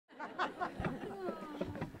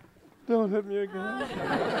Don't let me again.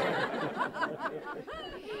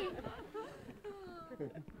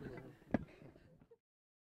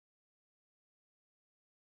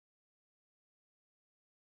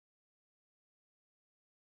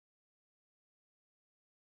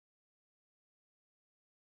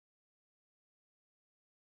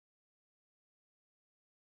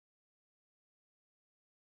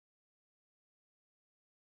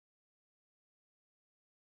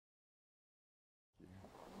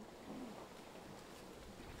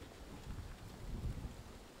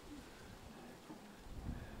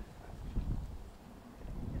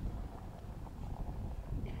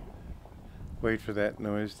 Wait for that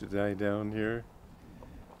noise to die down here.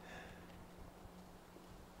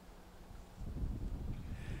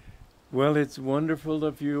 Well, it's wonderful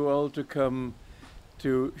of you all to come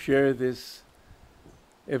to share this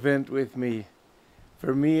event with me.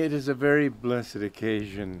 For me, it is a very blessed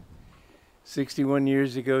occasion. 61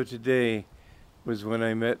 years ago today was when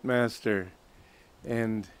I met Master,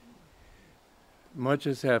 and much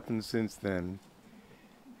has happened since then.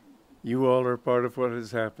 You all are part of what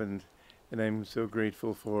has happened, and I'm so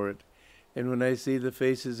grateful for it. And when I see the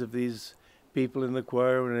faces of these people in the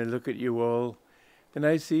choir, when I look at you all, and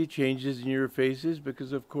I see changes in your faces,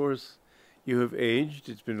 because of course you have aged,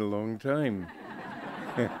 it's been a long time.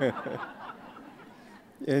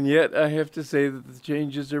 And yet I have to say that the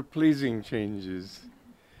changes are pleasing changes.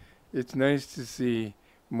 It's nice to see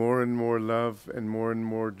more and more love and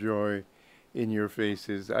more joy in your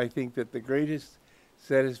faces. I think that the greatest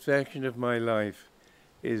satisfaction of my life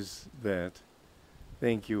is that.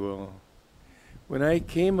 Thank you all. When I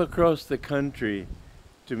came across the country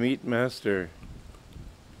to meet Master,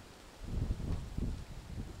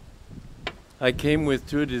 I came with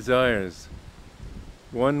two desires.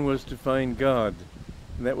 One was to find God,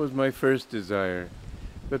 and that was my first desire.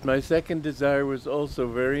 But my second desire was also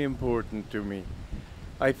very important to me.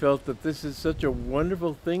 I felt that this is such a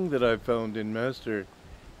wonderful thing that I found in Master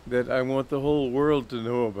that I want the whole world to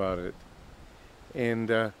know about it.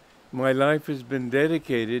 And my life has been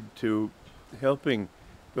dedicated to helping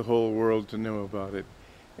the whole world to know about it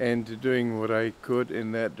and to doing what I could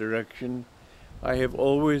in that direction. I have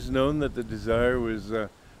always known that the desire was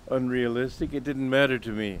unrealistic. It didn't matter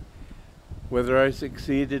to me. Whether I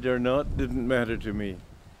succeeded or not didn't matter to me.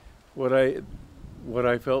 What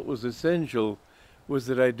I felt was essential was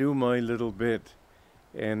that I do my little bit.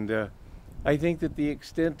 And I think that the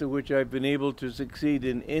extent to which I've been able to succeed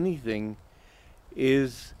in anything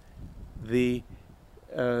is the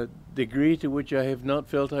degree to which I have not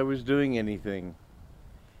felt I was doing anything.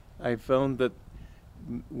 I found that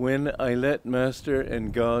when I let Master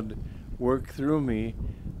and God work through me,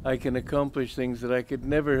 I can accomplish things that I could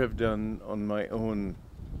never have done on my own.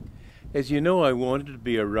 As you know, I wanted to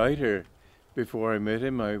be a writer before I met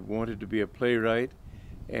him. I wanted to be a playwright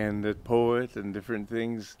and a poet and different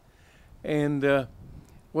things. And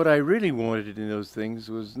what I really wanted in those things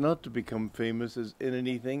was not to become famous in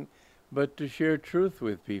anything, but to share truth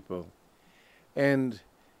with people. And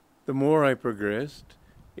the more I progressed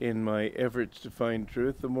in my efforts to find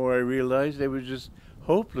truth, the more I realized I was just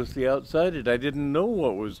hopelessly outside it. I didn't know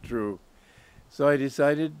what was true. So I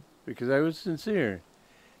decided, because I was sincere,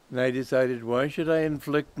 and I decided, why should I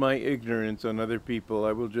inflict my ignorance on other people?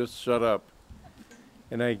 I will just shut up.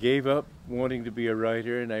 And I gave up wanting to be a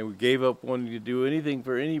writer, and I gave up wanting to do anything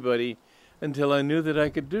for anybody until I knew that I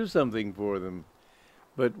could do something for them.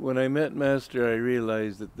 But when I met Master, I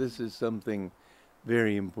realized that this is something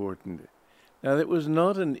very important. Now, that was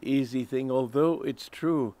not an easy thing, although it's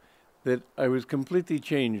true that I was completely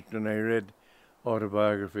changed when I read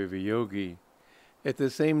Autobiography of a Yogi. At the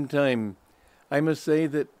same time, I must say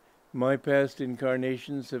that my past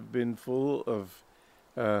incarnations have been full of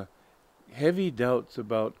heavy doubts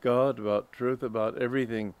about God, about truth, about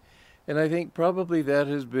everything. And I think probably that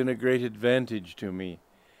has been a great advantage to me,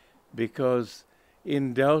 because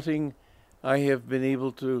in doubting, I have been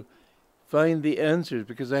able to find the answers,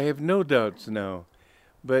 because I have no doubts now.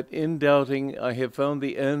 But in doubting, I have found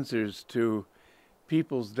the answers to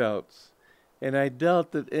people's doubts. And I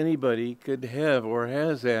doubt that anybody could have or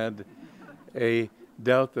has had a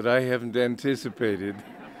doubt that I haven't anticipated.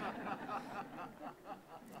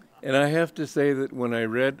 And I have to say that when I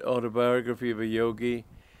read Autobiography of a Yogi,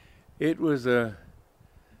 it was I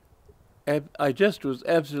just was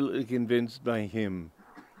absolutely convinced by him.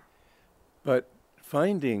 But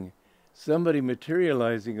finding somebody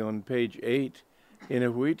materializing on page 8 in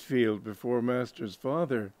a wheat field before Master's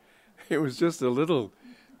father, it was just a little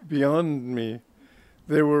beyond me.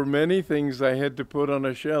 There were many things I had to put on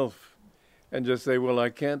a shelf and just say, well,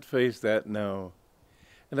 I can't face that now.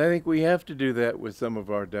 And I think we have to do that with some of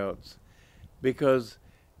our doubts. Because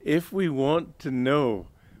if we want to know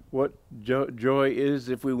what joy is,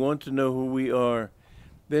 if we want to know who we are,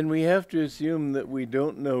 then we have to assume that we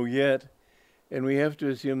don't know yet, and we have to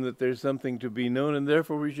assume that there's something to be known, and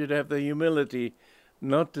therefore we should have the humility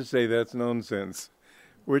not to say that's nonsense,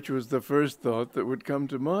 which was the first thought that would come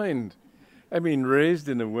to mind. I mean, raised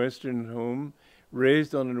in a Western home,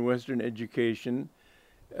 raised on a Western education,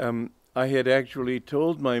 I had actually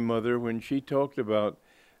told my mother when she talked about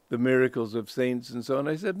the miracles of saints and so on,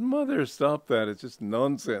 I said, "Mother, stop that, it's just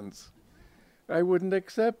nonsense." I wouldn't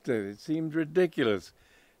accept it. It seemed ridiculous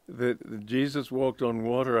that Jesus walked on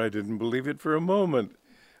water. I didn't believe it for a moment.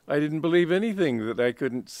 I didn't believe anything that I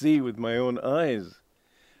couldn't see with my own eyes.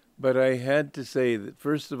 But I had to say that,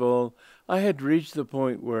 first of all, I had reached the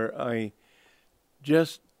point where I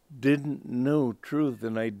just didn't know truth,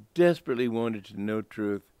 and I desperately wanted to know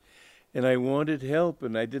truth. And I wanted help,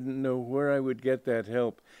 and I didn't know where I would get that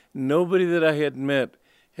help. Nobody that I had met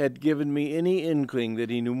had given me any inkling that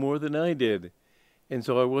he knew more than I did. And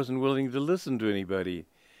so I wasn't willing to listen to anybody.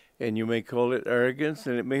 And you may call it arrogance,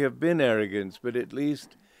 and it may have been arrogance, but at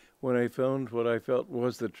least when I found what I felt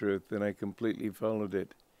was the truth, then I completely followed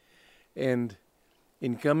it. And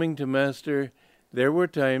in coming to Master, there were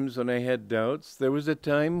times when I had doubts. There was a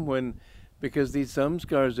time when, because these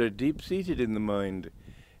samskars are deep-seated in the mind,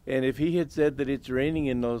 and if he had said that it's raining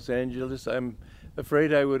in Los Angeles, I'm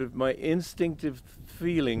afraid my instinctive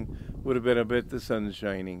feeling would have been, I bet the sun's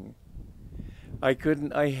shining. I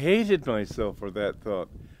hated myself for that thought.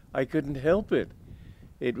 I couldn't help it.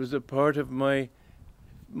 It was a part of my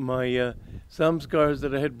samskars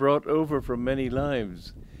that I had brought over from many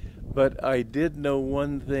lives. But I did know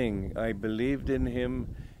one thing. I believed in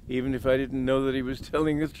him, even if I didn't know that he was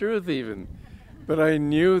telling the truth even. But I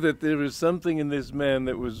knew that there was something in this man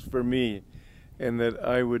that was for me, and that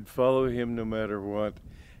I would follow him no matter what.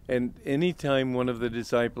 And any time one of the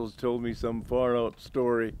disciples told me some far-out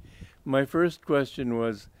story, my first question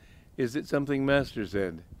was, is it something Master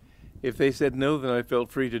said? If they said no, then I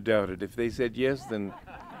felt free to doubt it. If they said yes, then...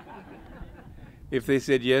 if they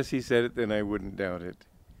said yes, he said it, then I wouldn't doubt it.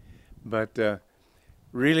 But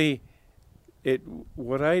really,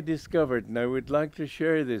 what I discovered, and I would like to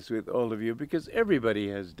share this with all of you, because everybody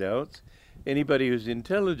has doubts. Anybody who's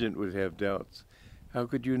intelligent would have doubts. How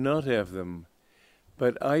could you not have them?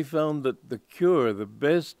 But I found that the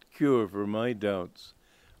best cure for my doubts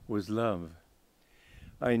was love.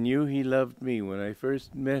 I knew he loved me when I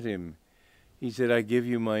first met him. He said, "I give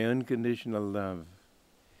you my unconditional love."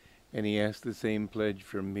 And he asked the same pledge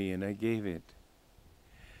from me, and I gave it.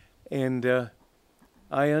 And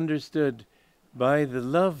I understood by the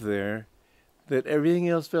love there that everything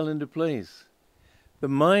else fell into place. The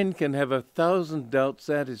mind can have 1,000 doubts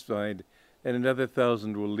satisfied, and another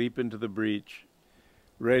 1,000 will leap into the breach,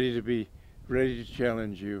 ready to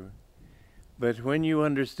challenge you. But when you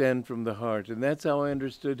understand from the heart, and that's how I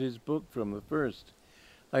understood his book from the first,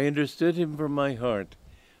 I understood him from my heart.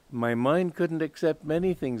 My mind couldn't accept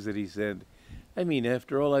many things that he said. I mean,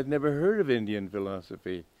 after all, I'd never heard of Indian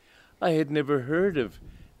philosophy. I had never heard of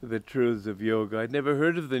the truths of yoga. I'd never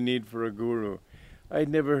heard of the need for a guru. I'd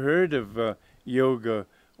never heard of yoga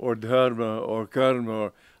or dharma or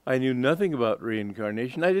karma. I knew nothing about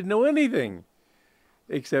reincarnation. I didn't know anything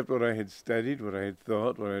except what I had studied, what I had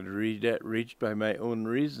thought, what I had reached by my own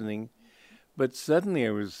reasoning. But suddenly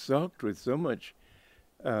I was shocked with so much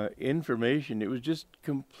information. It was just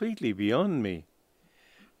completely beyond me.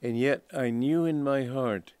 And yet I knew in my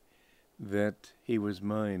heart that he was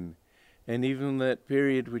mine. And even that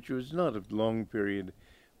period, which was not a long period,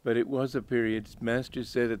 but it was a period, Master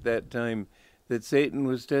said at that time that Satan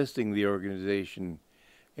was testing the organization.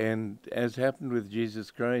 And as happened with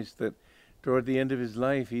Jesus Christ, that toward the end of his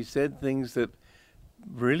life, he said things that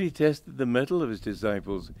really tested the mettle of his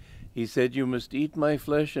disciples. He said, "You must eat my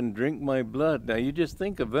flesh and drink my blood." Now, you just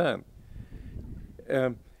think of that.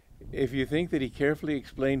 If you think that he carefully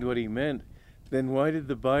explained what he meant, then why did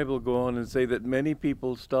the Bible go on and say that many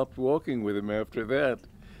people stopped walking with him after that?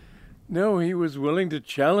 No, he was willing to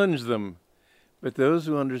challenge them. But those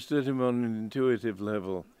who understood him on an intuitive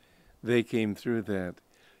level, they came through that.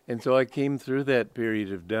 And so I came through that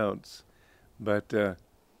period of doubts. But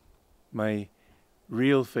my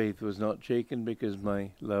real faith was not shaken because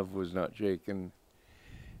my love was not shaken.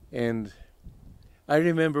 And I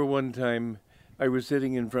remember one time I was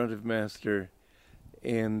sitting in front of Master,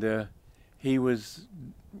 and he was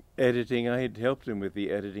editing. I had helped him with the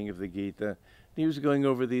editing of the Gita. He was going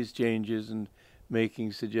over these changes and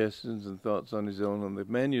making suggestions and thoughts on his own on the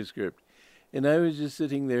manuscript. And I was just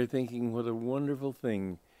sitting there thinking what a wonderful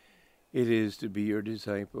thing it is to be your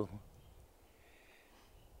disciple.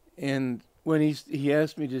 And when he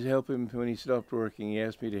asked me to help him, when he stopped working, he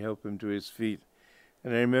asked me to help him to his feet.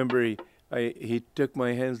 And I remember he took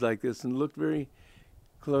my hands like this and looked very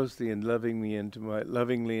closely and lovingly into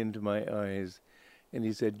my eyes. And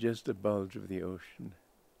he said, just a bulge of the ocean.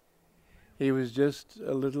 He was just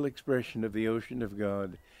a little expression of the ocean of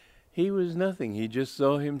God. He was nothing. He just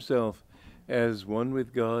saw himself as one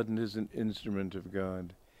with God and as an instrument of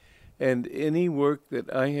God. And any work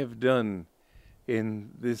that I have done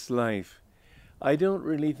in this life, I don't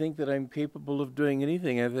really think that I'm capable of doing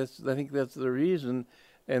anything. I think that's the reason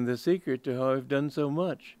and the secret to how I've done so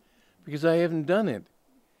much, because I haven't done it.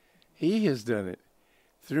 He has done it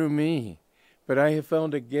through me. But I have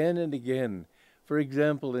found again and again, for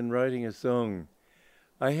example, in writing a song,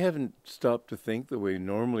 I haven't stopped to think the way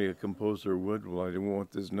normally a composer would. Well, I don't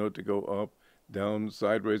want this note to go up, down,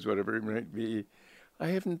 sideways, whatever it might be. I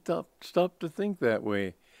haven't stopped to think that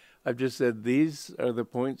way. I've just said, these are the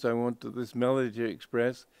points I want this melody to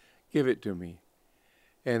express. Give it to me.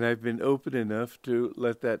 And I've been open enough to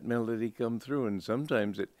let that melody come through. And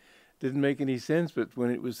sometimes it didn't make any sense, but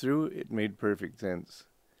when it was through, it made perfect sense.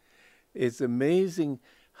 It's amazing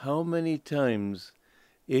how many times,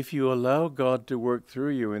 if you allow God to work through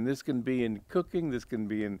you, and this can be in cooking, this can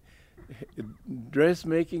be in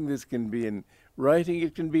dressmaking, this can be in writing,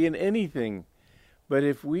 it can be in anything. But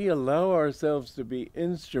if we allow ourselves to be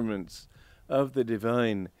instruments of the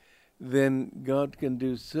divine, then God can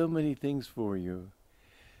do so many things for you.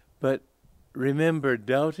 But remember,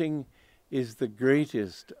 doubting is the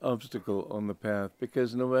greatest obstacle on the path,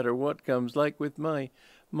 because no matter what comes, like with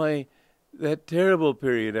that terrible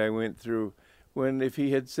period I went through, when if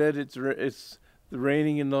he had said it's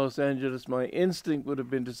raining in Los Angeles, my instinct would have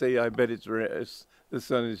been to say, I bet the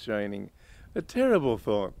sun is shining. A terrible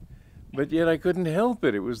thought. But yet I couldn't help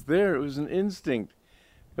it. It was there. It was an instinct.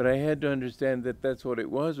 But I had to understand that that's what it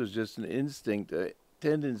was just an instinct, a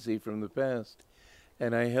tendency from the past.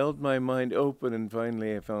 And I held my mind open, and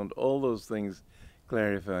finally I found all those things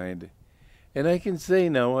clarified. And I can say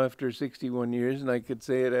now, after 61 years, and I could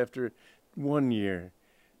say it after 1 year,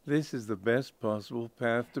 this is the best possible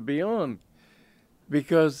path to be on,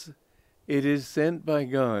 because it is sent by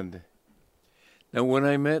God. Now, when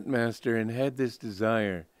I met Master and had this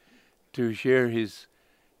desire to share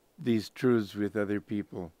these truths with other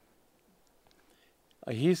people,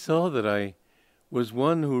 he saw that I was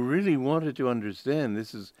one who really wanted to understand.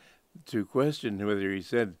 This is to question whether he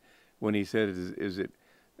said, when he said,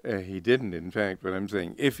 he didn't, in fact, but I'm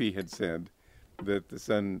saying if he had said that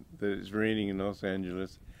that it's raining in Los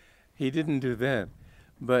Angeles, he didn't do that.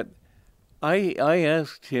 But I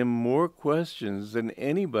asked him more questions than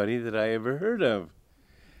anybody that I ever heard of.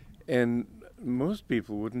 And most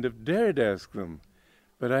people wouldn't have dared ask them.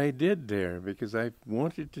 But I did dare, because I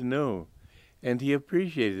wanted to know. And he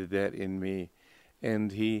appreciated that in me.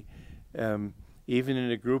 And he, even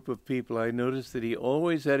in a group of people, I noticed that he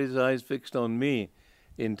always had his eyes fixed on me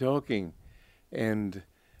in talking. And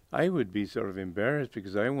I would be sort of embarrassed,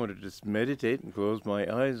 because I wanted to meditate and close my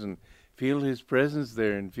eyes and feel his presence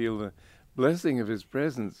there and feel the blessing of his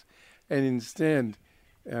presence. And instead,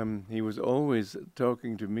 he was always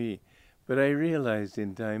talking to me. But I realized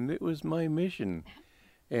in time that it was my mission,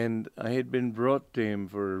 and I had been brought to him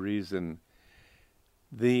for a reason.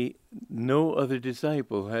 No other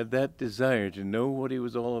disciple had that desire to know what he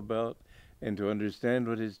was all about and to understand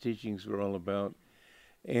what his teachings were all about.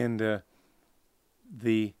 And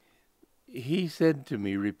he said to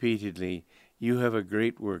me repeatedly, you have a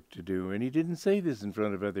great work to do. And he didn't say this in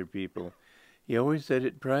front of other people. He always said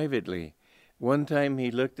it privately. One time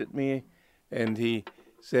he looked at me and he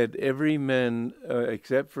said, every man,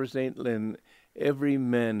 except for St. Lin, every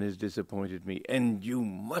man has disappointed me, and you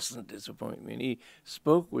mustn't disappoint me. And he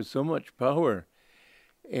spoke with so much power.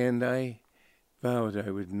 And I vowed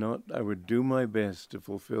I would do my best to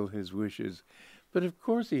fulfill his wishes. But of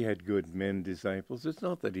course he had good men disciples. It's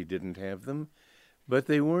not that he didn't have them, but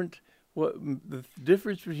they weren't. The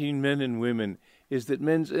difference between men and women is that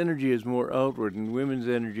men's energy is more outward and women's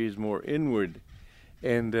energy is more inward.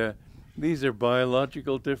 And these are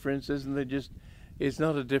biological differences, and it's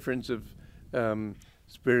not a difference of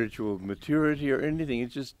spiritual maturity or anything.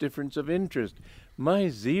 It's just difference of interest. My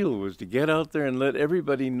zeal was to get out there and let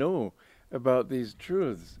everybody know about these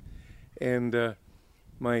truths. And the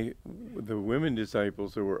women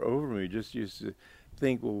disciples who were over me just used to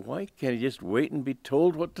think, well, why can't I just wait and be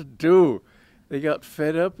told what to do? They got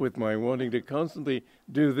fed up with my wanting to constantly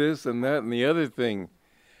do this and that and the other thing.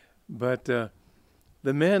 But the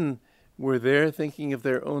men were there thinking of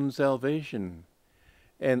their own salvation.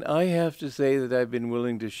 And I have to say that I've been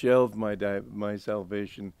willing to shelve my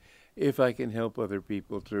salvation if I can help other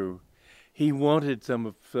people through. He wanted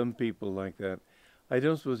some people like that. I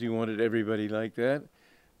don't suppose he wanted everybody like that,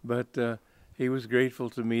 but he was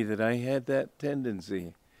grateful to me that I had that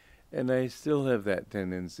tendency, and I still have that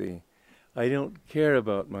tendency. I don't care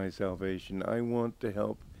about my salvation. I want to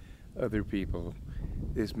help other people.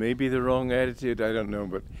 This may be the wrong attitude, I don't know,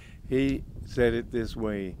 but he said it this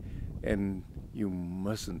way, and you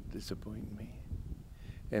mustn't disappoint me.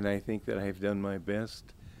 And I think that I've done my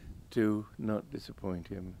best to not disappoint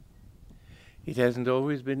him. It hasn't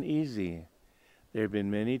always been easy. There have been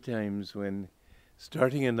many times when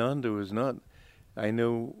starting Ananda was not. I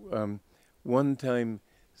know one time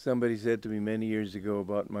somebody said to me many years ago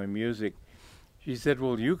about my music, she said,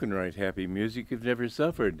 well, you can write happy music, you've never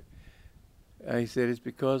suffered. I said, it's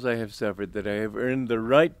because I have suffered that I have earned the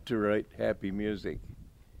right to write happy music.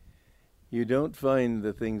 You don't find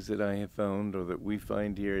the things that I have found or that we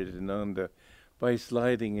find here at Ananda by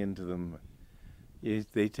sliding into them.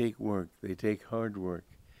 They take work, they take hard work,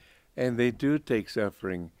 and they do take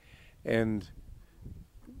suffering. And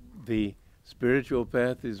the spiritual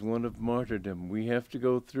path is one of martyrdom. We have to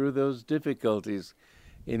go through those difficulties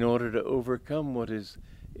in order to overcome what is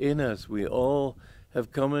in us. We all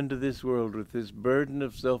have come into this world with this burden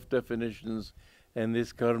of self-definitions and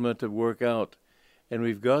this karma to work out. And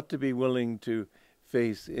we've got to be willing to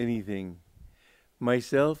face anything.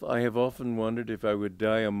 Myself, I have often wondered if I would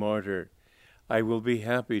die a martyr. I will be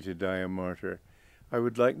happy to die a martyr. I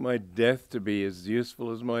would like my death to be as useful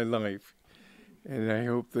as my life. And I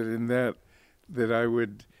hope that in that I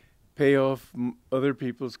would pay off other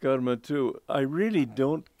people's karma too. I really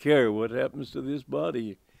don't care what happens to this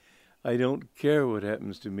body. I don't care what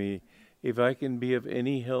happens to me. If I can be of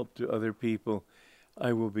any help to other people,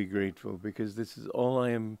 I will be grateful, because this is all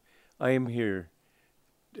I am. I am here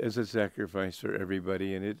as a sacrifice for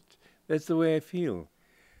everybody, and that's the way I feel.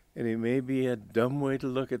 And it may be a dumb way to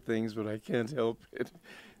look at things, but I can't help it.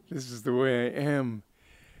 This is the way I am.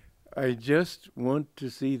 I just want to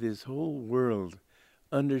see this whole world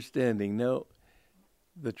understanding. Now,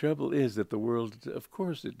 the trouble is that the world, of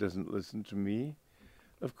course it doesn't listen to me.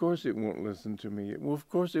 Of course it won't listen to me. Well, of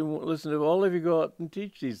course it won't listen to all of you go out and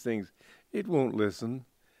teach these things. It won't listen.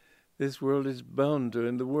 This world is bound to,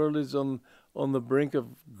 and the world is on the brink of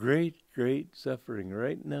great, great suffering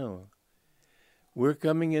right now. We're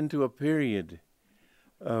coming into a period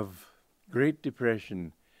of great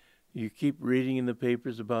depression. You keep reading in the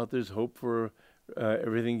papers about there's hope for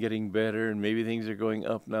everything getting better, and maybe things are going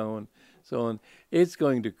up now and so on. It's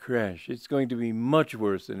going to crash. It's going to be much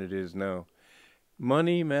worse than it is now.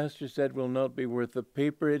 Money, Master said, will not be worth the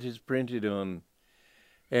paper it is printed on.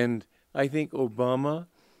 And I think Obama,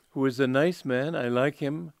 who is a nice man, I like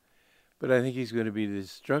him, but I think he's going to be the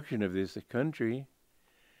destruction of this country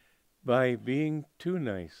by being too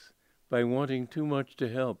nice, by wanting too much to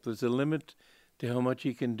help. There's a limit to how much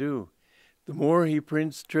he can do. The more he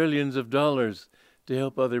prints trillions of dollars to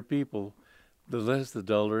help other people, the less the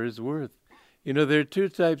dollar is worth. You know, there are two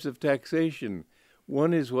types of taxation.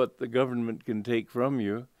 One is what the government can take from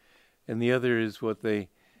you, and the other is what they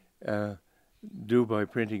do by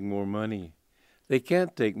printing more money. They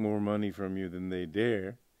can't take more money from you than they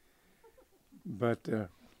dare, but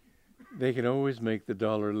they can always make the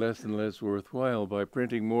dollar less and less worthwhile by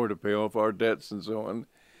printing more to pay off our debts and so on.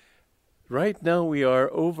 Right now we are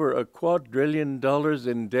over $2 quadrillion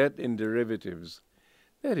in debt in derivatives.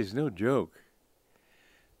 That is no joke.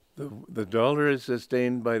 The dollar is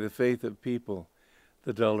sustained by the faith of people.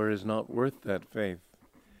 The dollar is not worth that faith.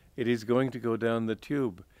 It is going to go down the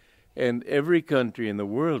tube. And every country in the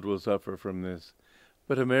world will suffer from this.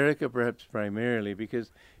 But America perhaps primarily, because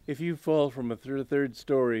if you fall from a third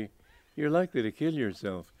story, you're likely to kill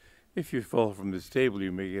yourself. If you fall from this table,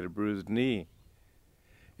 you may get a bruised knee.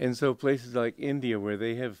 And so places like India, where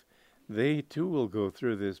they too will go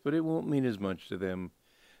through this, but it won't mean as much to them,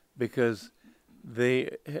 because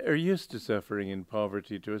they are used to suffering in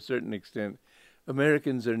poverty to a certain extent.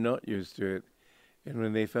 Americans are not used to it. And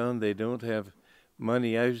when they found they don't have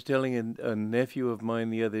money, I was telling a nephew of mine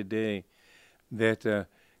the other day that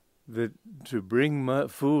to bring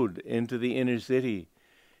food into the inner city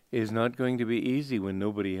is not going to be easy when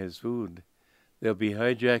nobody has food. They'll be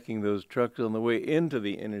hijacking those trucks on the way into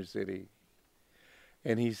the inner city.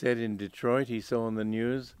 And he said in Detroit, he saw on the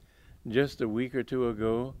news just a week or two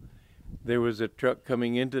ago, there was a truck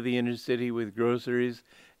coming into the inner city with groceries,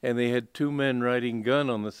 and they had two men riding gun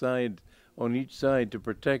on the side, on each side, to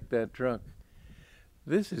protect that truck.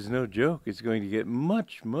 This is no joke. It's going to get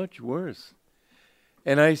much, much worse.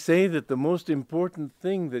 And I say that the most important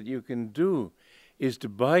thing that you can do is to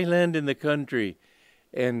buy land in the country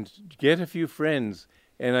and get a few friends.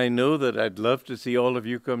 And I know that I'd love to see all of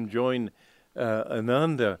you come join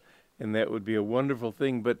Ananda, and that would be a wonderful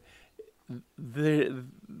thing. But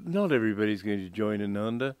not everybody's going to join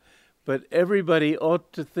Ananda, but everybody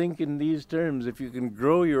ought to think in these terms. If you can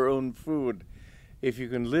grow your own food, if you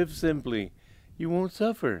can live simply, you won't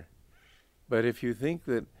suffer. But if you think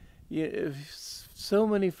that, so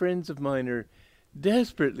many friends of mine are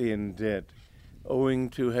desperately in debt, owing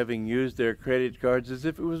to having used their credit cards as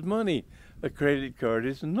if it was money. A credit card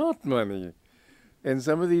is not money. And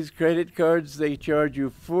some of these credit cards, they charge you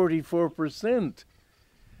 44%.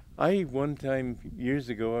 One time, years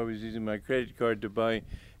ago, I was using my credit card to buy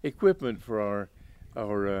equipment for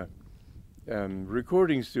our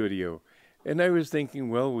recording studio. And I was thinking,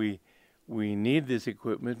 well, we need this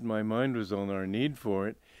equipment. My mind was on our need for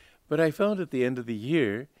it. But I found at the end of the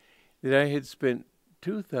year that I had spent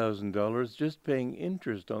 $2,000 just paying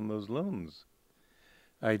interest on those loans.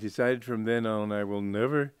 I decided from then on I will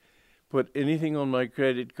never put anything on my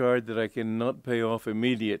credit card that I cannot pay off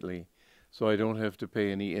immediately, so I don't have to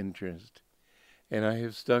pay any interest. And I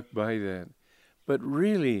have stuck by that. But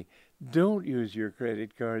really, don't use your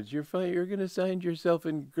credit cards. You're going to find yourself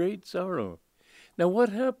in great sorrow. Now, what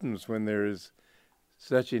happens when there is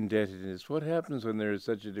such indebtedness? What happens when there is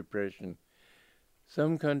such a depression?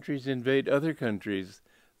 Some countries invade other countries,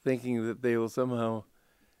 thinking that they will somehow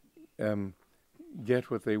get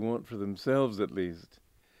what they want for themselves, at least.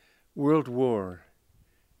 World war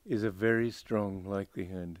is a very strong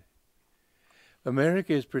likelihood.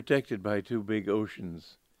 America is protected by 2 big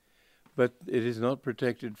oceans, but it is not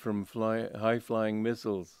protected from high-flying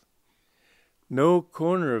missiles. No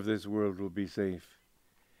corner of this world will be safe.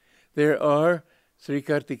 There are Sri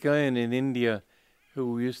Kartikeyan in India,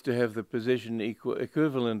 who used to have the position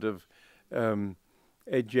equivalent of J.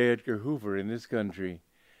 Edgar Hoover in this country.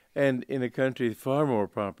 And in a country far more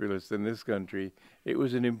populous than this country, it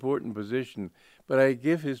was an important position. But I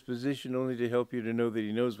give his position only to help you to know that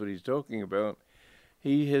he knows what he's talking about.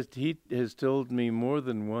 He has told me more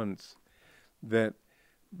than once that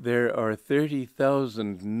there are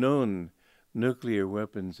 30,000 known nuclear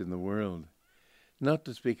weapons in the world, not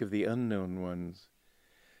to speak of the unknown ones.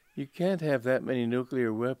 You can't have that many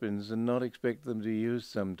nuclear weapons and not expect them to be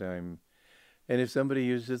used sometime. And if somebody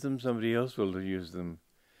uses them, somebody else will use them.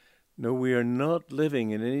 No, we are not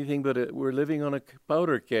living in anything but we're living on a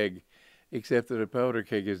powder keg, except that a powder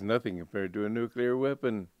keg is nothing compared to a nuclear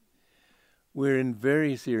weapon. We're in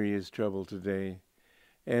very serious trouble today,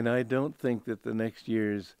 and I don't think that the next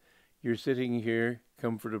years you're sitting here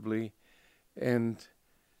comfortably, and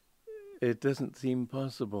it doesn't seem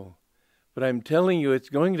possible. But I'm telling you, it's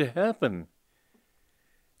going to happen.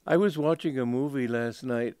 I was watching a movie last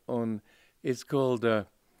night it's called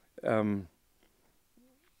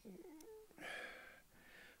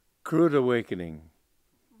Crude Awakening.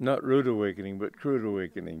 Not Rude Awakening, but Crude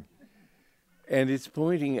Awakening. And it's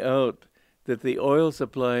pointing out that the oil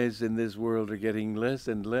supplies in this world are getting less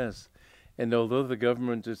and less. And although the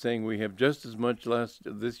government is saying we have just as much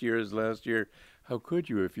this year as last year, how could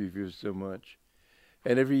you if you've used so much?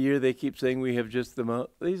 And every year they keep saying we have just the amount.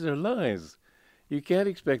 These are lies. You can't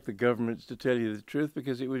expect the governments to tell you the truth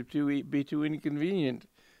because it would be too inconvenient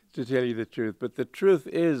to tell you the truth. But the truth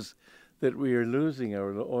is that we are losing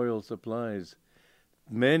our oil supplies.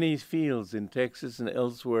 Many fields in Texas and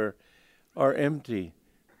elsewhere are empty.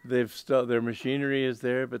 Their machinery is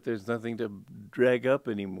there, but there's nothing to drag up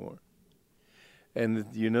anymore. And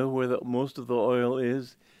you know where most of the oil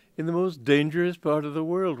is? In the most dangerous part of the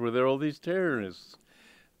world, where there are all these terrorists.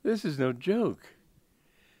 This is no joke.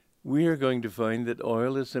 We are going to find that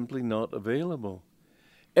oil is simply not available.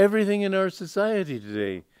 Everything in our society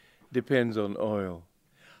today depends on oil.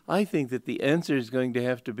 I think that the answer is going to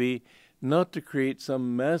have to be not to create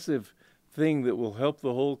some massive thing that will help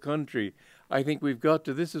the whole country. I think we've got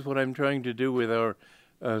to, this is what I'm trying to do with our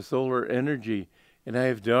solar energy, and I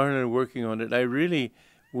have Dharna working on it. I really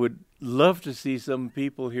would love to see some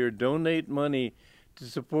people here donate money to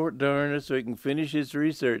support Dharna so he can finish his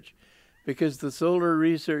research, because the solar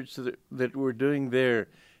research that we're doing there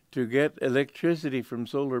to get electricity from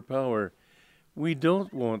solar power, we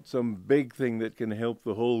don't want some big thing that can help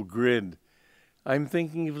the whole grid. I'm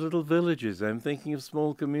thinking of little villages. I'm thinking of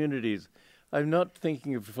small communities. I'm not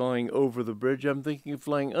thinking of flying over the bridge. I'm thinking of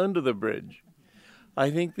flying under the bridge. I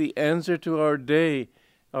think the answer to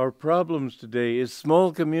our problems today is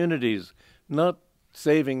small communities, not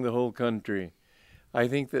saving the whole country. I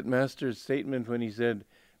think that Master's statement when he said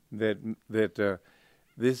that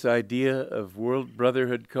this idea of world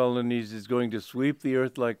brotherhood colonies is going to sweep the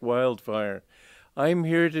earth like wildfire, I'm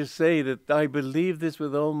here to say that I believe this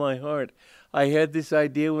with all my heart. I had this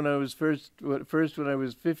idea when I was first when I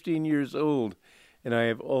was 15 years old, and I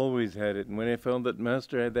have always had it. And when I found that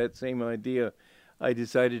Master had that same idea, I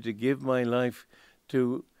decided to give my life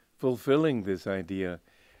to fulfilling this idea.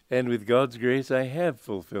 And with God's grace, I have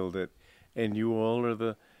fulfilled it. And you all are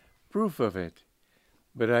the proof of it.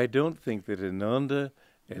 But I don't think that Ananda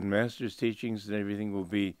and Master's teachings and everything will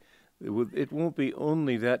be, it won't be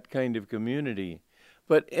only that kind of community,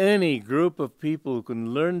 but any group of people who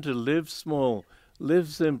can learn to live small, live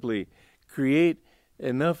simply, create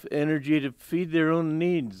enough energy to feed their own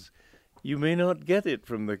needs. You may not get it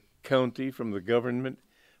from the county, from the government,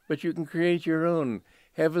 but you can create your own.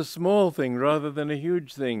 Have a small thing rather than a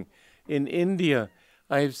huge thing. In India,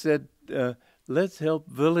 I've said, let's help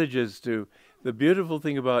villages too. The beautiful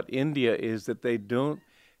thing about India is that they don't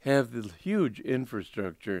have the huge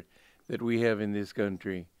infrastructure that we have in this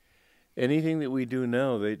country. Anything that we do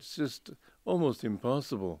now, it's just almost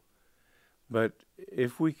impossible. But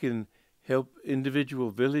if we can help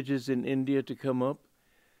individual villages in India to come up,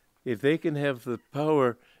 if they can have the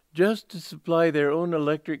power just to supply their own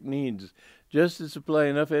electric needs, just to supply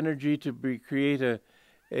enough energy to create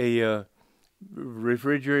a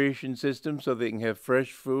refrigeration system so they can have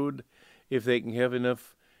fresh food, if they can have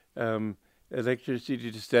enough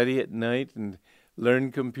electricity to study at night and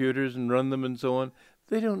learn computers and run them and so on,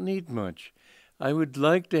 they don't need much. I would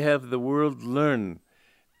like to have the world learn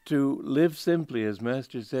to live simply, as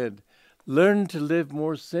Master said. Learn to live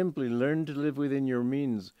more simply. Learn to live within your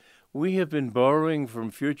means. We have been borrowing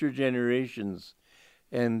from future generations,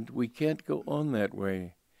 and we can't go on that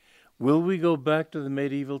way. Will we go back to the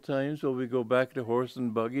medieval times? Will we go back to horse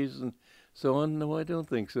and buggies and so on? No, I don't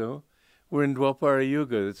think so. We're in Dwapara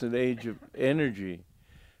Yuga. It's an age of energy.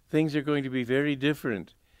 Things are going to be very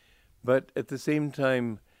different. But at the same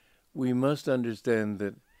time, we must understand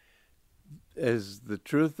that as the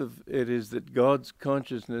truth of it is that God's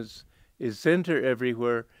consciousness is center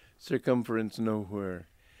everywhere, circumference nowhere.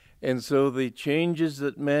 And so the changes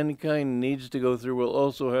that mankind needs to go through will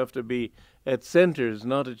also have to be at centers,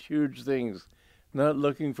 not at huge things, not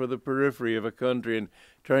looking for the periphery of a country and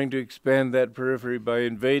trying to expand that periphery by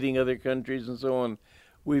invading other countries and so on.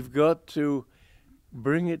 We've got to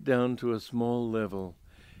bring it down to a small level.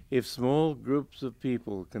 If small groups of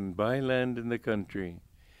people can buy land in the country,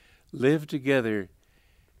 live together,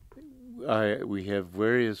 we have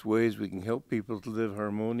various ways we can help people to live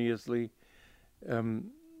harmoniously.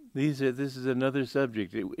 This is another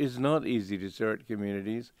subject. It is not easy to start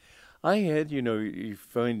communities. I had, you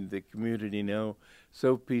find the community now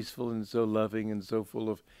so peaceful and so loving and so full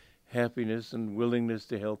of happiness and willingness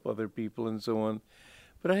to help other people and so on.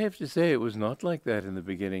 But I have to say it was not like that in the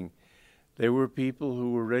beginning. There were people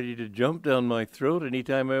who were ready to jump down my throat any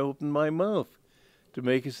time I opened my mouth to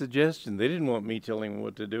make a suggestion. They didn't want me telling them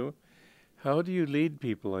what to do. How do you lead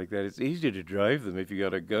people like that? It's easy to drive them if you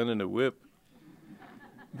got a gun and a whip.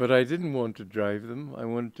 But I didn't want to drive them. I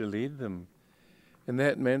wanted to lead them. And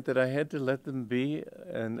that meant that I had to let them be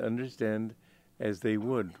and understand as they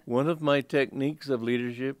would. One of my techniques of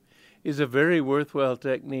leadership is a very worthwhile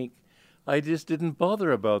technique. I just didn't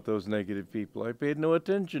bother about those negative people. I paid no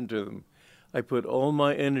attention to them. I put all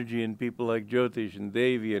my energy in people like Jyotish and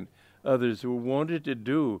Devi and others who wanted to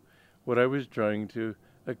do what I was trying to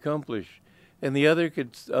accomplish. And the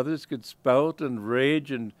others could spout and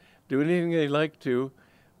rage and do anything they liked to,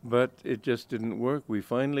 but it just didn't work. We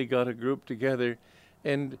finally got a group together,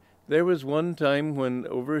 and there was one time when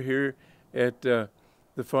over here at the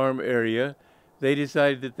farm area, they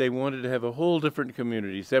decided that they wanted to have a whole different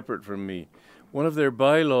community separate from me. One of their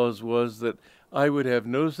bylaws was that I would have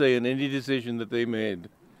no say in any decision that they made.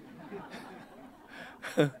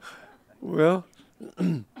 Well,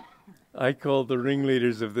 I called the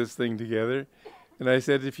ringleaders of this thing together, and I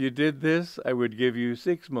said, if you did this, I would give you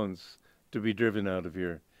 6 months to be driven out of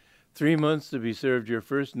here. 3 months to be served your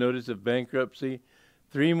first notice of bankruptcy,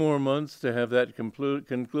 3 more months to have that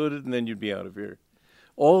concluded, and then you'd be out of here.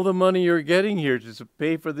 All the money you're getting here to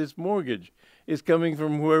pay for this mortgage is coming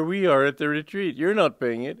from where we are at the retreat. You're not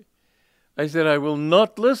paying it. I said, I will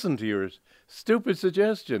not listen to your stupid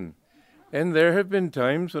suggestion. And there have been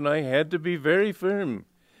times when I had to be very firm.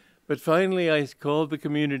 But finally I called the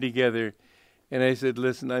community together and I said,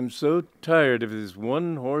 listen, I'm so tired of this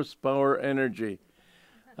 1 horsepower energy.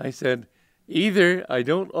 I said, either I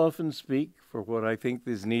don't often speak for what I think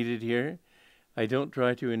is needed here. I don't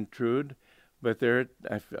try to intrude, but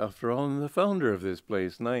after all, I'm the founder of this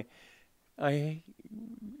place. And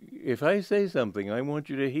if I say something, I want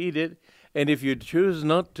you to heed it. And if you choose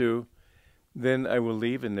not to, then I will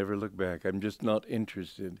leave and never look back. I'm just not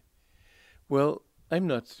interested. Well, I'm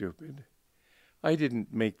not stupid. I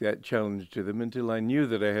didn't make that challenge to them until I knew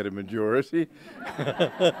that I had a majority.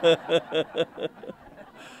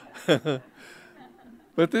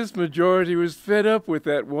 But this majority was fed up with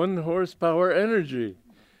that 1 horsepower energy.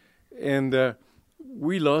 And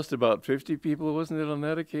we lost about 50 people, wasn't it, on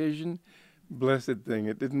that occasion? Blessed thing,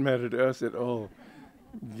 it didn't matter to us at all.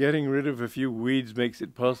 Getting rid of a few weeds makes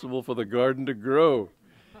it possible for the garden to grow.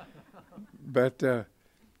 But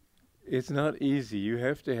it's not easy. You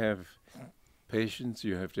have to have patience,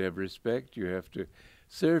 you have to have respect, you have to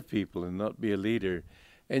serve people and not be a leader.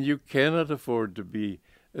 And you cannot afford to be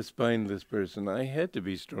a spineless person. I had to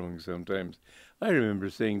be strong sometimes. I remember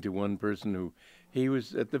saying to one person who, he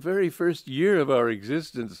was at the very first year of our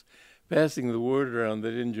existence, passing the word around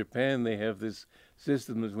that in Japan they have this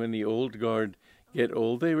system that when the old guard get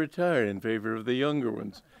old, they retire in favor of the younger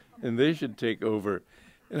ones, and they should take over.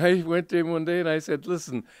 And I went to him one day and I said,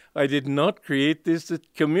 listen, I did not create this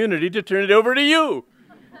community to turn it over to you.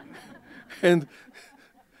 And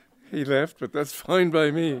he laughed, but that's fine by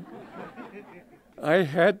me. I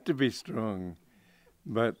had to be strong,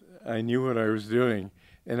 but I knew what I was doing.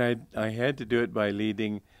 And I had to do it by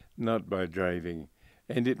leading, not by driving.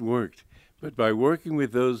 And it worked. But by working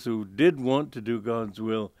with those who did want to do God's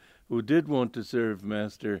will, who did want to serve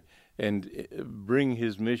Master and bring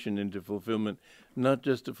his mission into fulfillment, not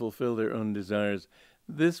just to fulfill their own desires,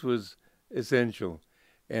 this was essential.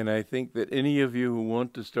 And I think that any of you who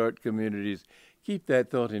want to start communities, keep that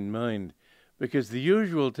thought in mind. Because the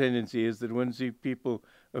usual tendency is that when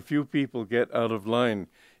a few people get out of line,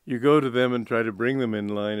 you go to them and try to bring them in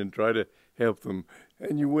line and try to help them.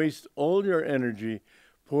 And you waste all your energy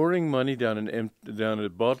pouring money down a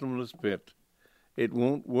bottomless pit. It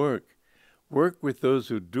won't work. Work with those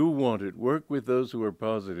who do want it. Work with those who are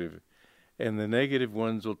positive. And the negative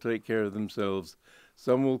ones will take care of themselves.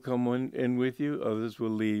 Some will come in with you, others will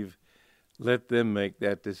leave. Let them make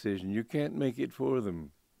that decision. You can't make it for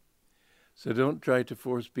them. So don't try to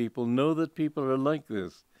force people. Know that people are like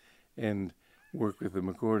this and work with them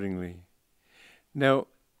accordingly. Now,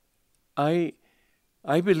 I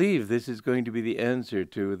believe this is going to be the answer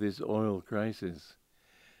to this oil crisis,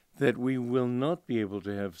 that we will not be able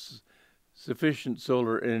to have sufficient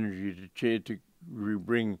solar energy to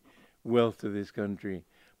bring wealth to this country,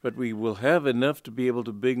 but we will have enough to be able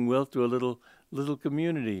to bring wealth to a little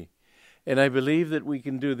community. And I believe that we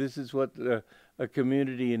can do. This is what a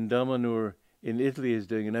community in Damanhur in Italy is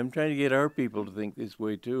doing, and I'm trying to get our people to think this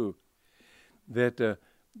way too, that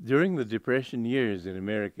during the Depression years in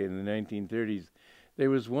America in the 1930s, there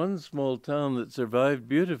was one small town that survived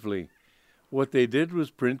beautifully. What they did was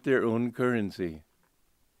print their own currency.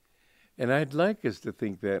 And I'd like us to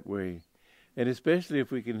think that way, and especially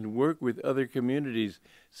if we can work with other communities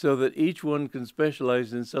so that each one can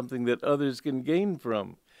specialize in something that others can gain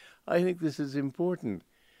from. I think this is important.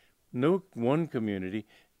 No one community.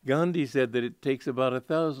 Gandhi said that it takes about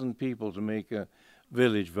 1,000 people to make a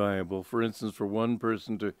village viable. For instance, for one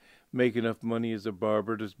person to make enough money as a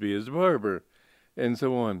barber to be as a barber, and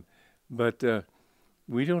so on. But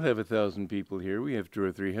we don't have 1,000 people here. We have 200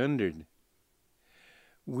 or 300.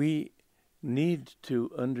 We need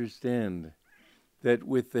to understand that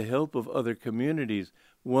with the help of other communities,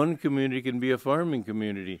 one community can be a farming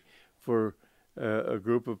community for a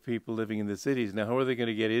group of people living in the cities. Now, how are they going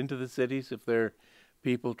to get into the cities if there are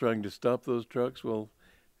people trying to stop those trucks? Well,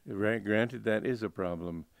 granted, that is a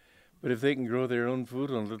problem. But if they can grow their own food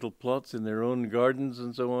on little plots in their own gardens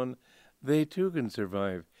and so on, they too can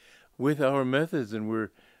survive with our methods. And we're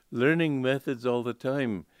learning methods all the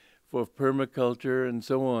time for permaculture and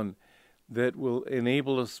so on that will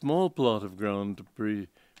enable a small plot of ground to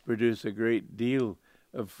produce a great deal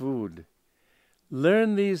of food.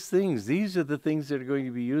 Learn these things. These are the things that are going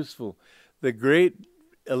to be useful. The great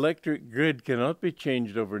electric grid cannot be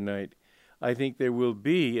changed overnight. I think there will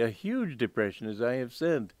be a huge depression, as I have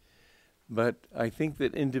said. But I think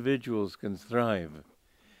that individuals can thrive.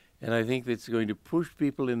 And I think that's going to push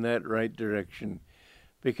people in that right direction.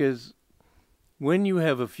 Because when you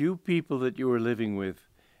have a few people that you are living with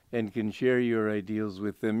and can share your ideals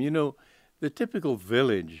with them, you know, the typical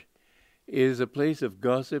village is a place of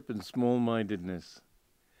gossip and small-mindedness.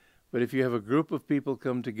 But if you have a group of people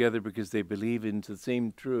come together because they believe in the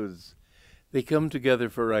same truths, they come together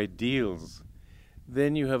for ideals,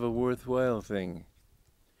 then you have a worthwhile thing.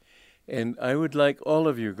 And I would like all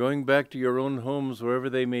of you, going back to your own homes, wherever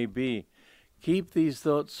they may be, keep these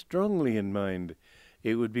thoughts strongly in mind.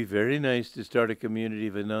 It would be very nice to start a community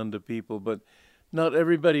of Ananda people, but not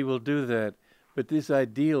everybody will do that. But this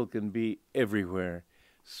ideal can be everywhere.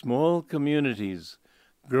 Small communities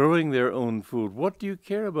growing their own food. What do you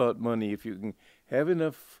care about money if you can have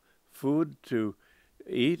enough food to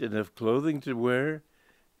eat, enough clothing to wear?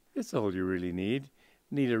 It's all you really need.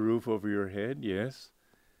 Need a roof over your head, yes.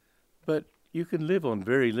 But you can live on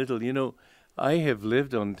very little. You know, I have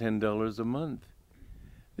lived on $10 a month.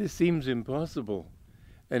 This seems impossible.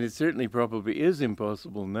 And it certainly probably is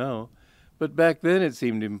impossible now. But back then it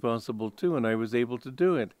seemed impossible too, and I was able to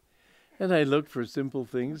do it. And I looked for simple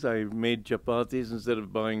things. I made chapatis instead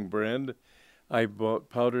of buying bread. I bought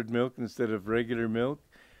powdered milk instead of regular milk.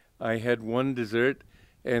 I had one dessert,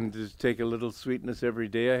 and to take a little sweetness every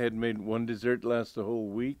day, I had made one dessert last a whole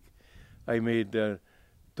week. I made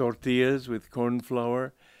tortillas with corn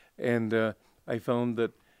flour, and I found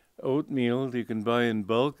that oatmeal you can buy in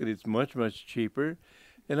bulk, and it's much, much cheaper.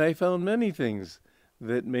 And I found many things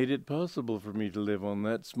that made it possible for me to live on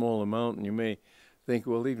that small amount. And you may think,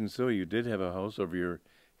 well, even so, you did have a house over your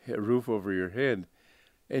roof over your head,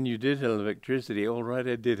 and you did have electricity. All right,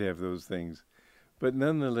 I did have those things. But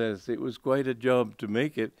nonetheless, it was quite a job to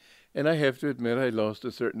make it. And I have to admit, I lost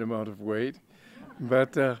a certain amount of weight.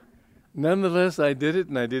 But nonetheless, I did it,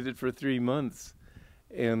 and I did it for 3 months.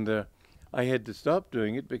 And I had to stop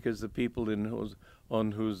doing it because the people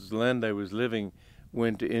on whose land I was living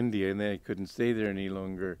went to India, and I couldn't stay there any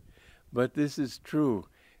longer. But this is true,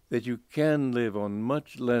 that you can live on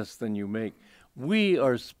much less than you make. We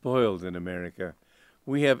are spoiled in America.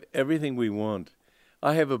 We have everything we want.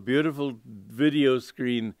 I have a beautiful video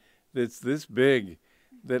screen that's this big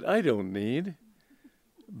that I don't need,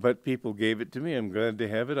 but people gave it to me. I'm glad to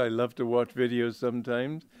have it. I love to watch videos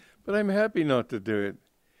sometimes, but I'm happy not to do it.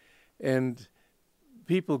 And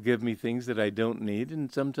people give me things that I don't need, and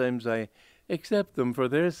sometimes I accept them for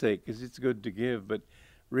their sake, because it's good to give, but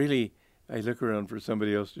really I look around for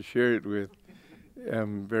somebody else to share it with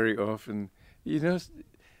very often. You know,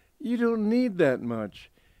 you don't need that much.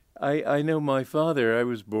 I know my father, I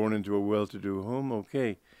was born into a well-to-do home,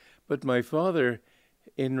 okay, but my father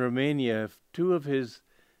in Romania, 2 of his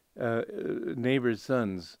neighbors'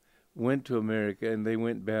 sons went to America, and they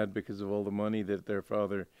went bad because of all the money that their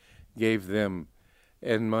father gave them.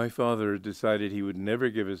 And my father decided he would never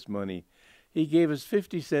give us money. He gave us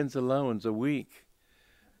 50 cents allowance a week.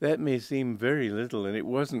 That may seem very little, and it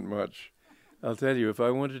wasn't much. I'll tell you, if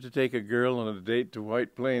I wanted to take a girl on a date to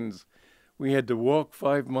White Plains, we had to walk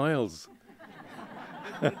 5 miles.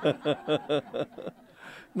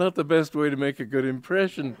 Not the best way to make a good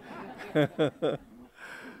impression.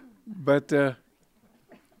 But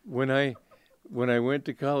when I went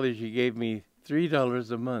to college, he gave me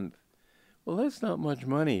 $3 a month. Well, that's not much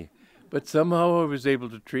money. But somehow I was able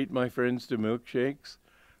to treat my friends to milkshakes,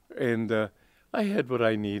 and I had what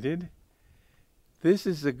I needed. This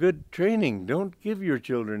is a good training. Don't give your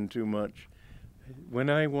children too much. When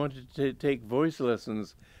I wanted to take voice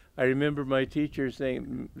lessons, I remember my teacher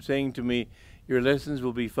saying to me, your lessons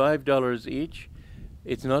will be $5 each.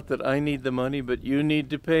 It's not that I need the money, but you need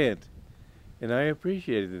to pay it. And I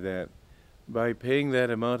appreciated that. By paying that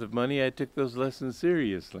amount of money, I took those lessons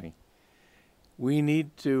seriously. We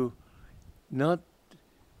need to not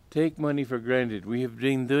take money for granted. We have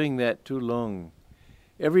been doing that too long.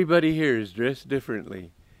 Everybody here is dressed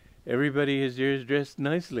differently. Everybody here is dressed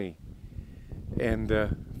nicely. And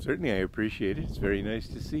certainly I appreciate it. It's very nice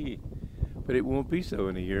to see. But it won't be so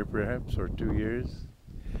in a year, perhaps, or 2 years.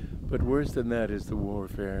 But worse than that is the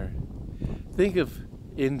warfare. Think of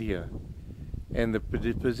India and the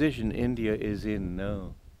position India is in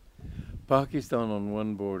now. Pakistan on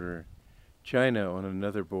one border, China on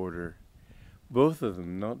another border. Both of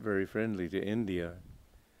them not very friendly to India.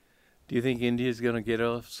 Do you think India is going to get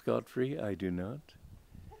off scot-free? I do not.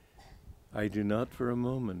 I do not for a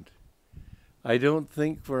moment. I don't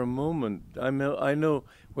think for a moment. I know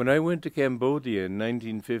when I went to Cambodia in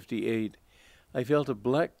 1958, I felt a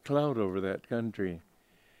black cloud over that country.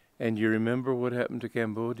 And you remember what happened to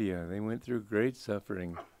Cambodia. They went through great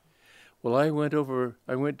suffering. Well, I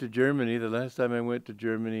went to Germany. The last time I went to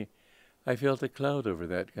Germany, I felt a cloud over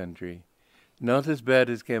that country. Not as bad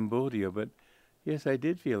as Cambodia, but yes, I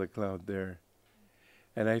did feel a cloud there.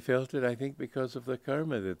 And I felt it, I think, because of the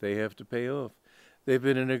karma that they have to pay off. They've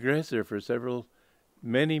been an aggressor for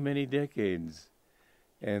many, many decades.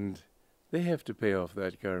 And they have to pay off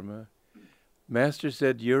that karma. Master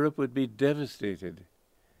said Europe would be devastated.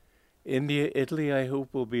 India, Italy, I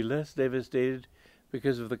hope, will be less devastated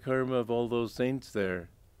because of the karma of all those saints there.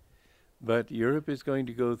 But Europe is going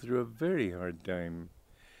to go through a very hard time.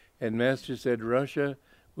 And Master said Russia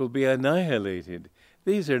will be annihilated.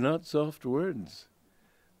 These are not soft words.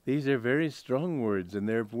 These are very strong words, and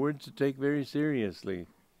they're words to take very seriously.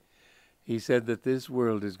 He said that this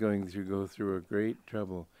world is going to go through a great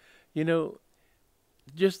trouble. You know,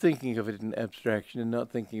 just thinking of it in abstraction and not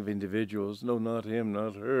thinking of individuals, no, not him,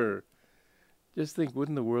 not her. Just think,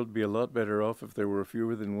 wouldn't the world be a lot better off if there were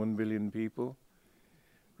fewer than 1 billion people?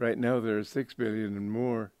 Right now there are 6 billion and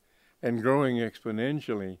more, and growing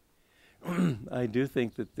exponentially. I do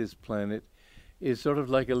think that this planet is sort of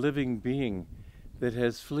like a living being that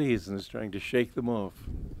has fleas and is trying to shake them off.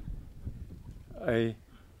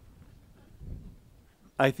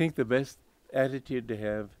 I think the best attitude to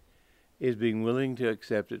have is being willing to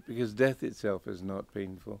accept it, because death itself is not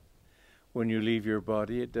painful. When you leave your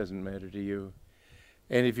body, it doesn't matter to you.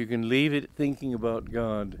 And if you can leave it thinking about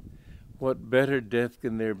God, what better death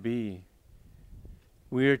can there be?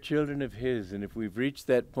 We are children of His, and if we've reached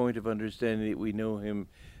that point of understanding that we know Him,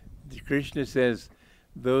 Krishna says,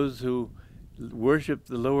 those who worship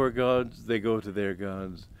the lower gods, they go to their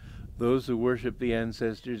gods. Those who worship the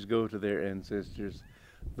ancestors go to their ancestors.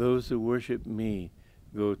 Those who worship me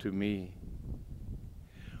go to me.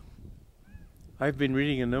 I've been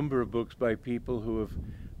reading a number of books by people who have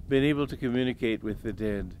been able to communicate with the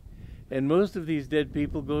dead. And most of these dead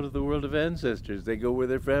people go to the world of ancestors. They go where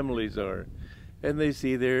their families are. And they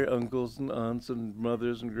see their uncles and aunts and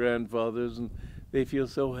mothers and grandfathers, and they feel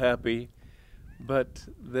so happy. But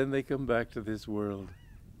then they come back to this world.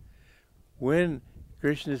 When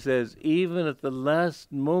Krishna says, even at the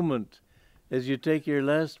last moment, as you take your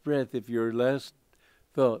last breath, if your last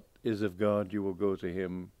thought is of God, you will go to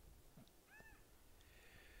Him.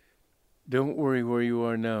 Don't worry where you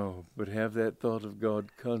are now, but have that thought of God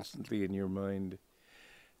constantly in your mind.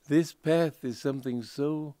 This path is something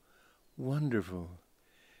so wonderful.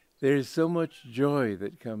 There is so much joy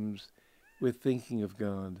that comes with thinking of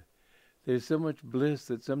God. There's so much bliss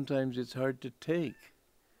that sometimes it's hard to take.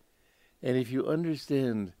 And if you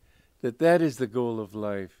understand that that is the goal of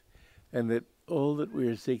life, and that all that we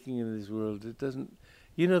are seeking in this world, it doesn't...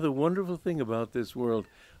 You know, the wonderful thing about this world,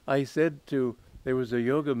 there was a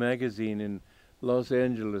yoga magazine in Los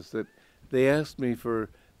Angeles that they asked me for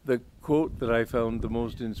the quote that I found the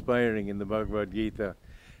most inspiring in the Bhagavad Gita.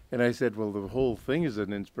 And I said, well, the whole thing is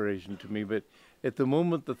an inspiration to me, but at the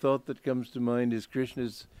moment the thought that comes to mind is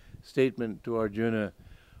Krishna's statement to Arjuna,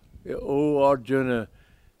 "O Arjuna,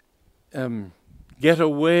 get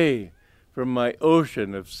away from my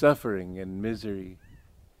ocean of suffering and misery."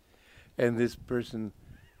 And this person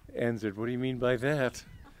answered, what do you mean by that?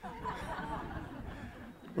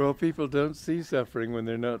 Well, people don't see suffering when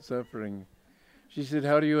they're not suffering. She said,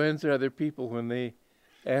 how do you answer other people when they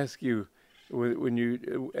ask you, when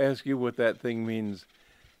you ask you what that thing means?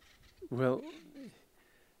 Well,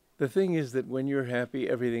 the thing is that when you're happy,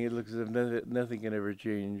 everything, it looks as if nothing can ever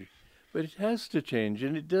change. But it has to change,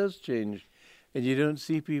 and it does change. And you don't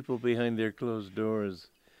see people behind their closed doors.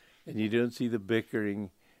 And you don't see the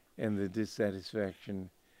bickering and the dissatisfaction.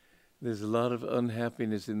 There's a lot of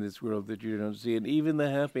unhappiness in this world that you don't see. And even the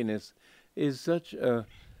happiness is such a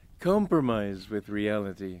compromise with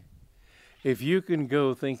reality. If you can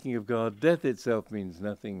go thinking of God, death itself means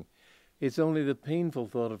nothing. It's only the painful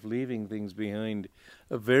thought of leaving things behind.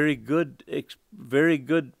 A very good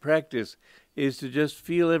practice is to just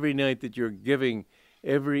feel every night that you're giving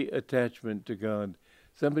every attachment to God.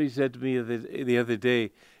 Somebody said to me the other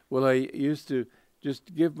day, well, I used to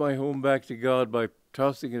just give my home back to God by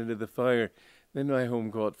tossing it into the fire. Then my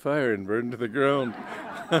home caught fire and burned to the ground.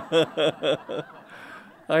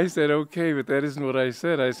 I said, okay, but that isn't what I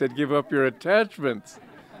said. I said, give up your attachments.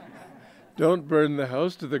 Don't burn the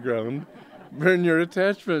house to the ground. Burn your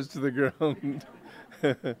attachments to the ground.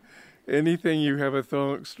 Anything you have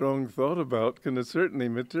a strong thought about can certainly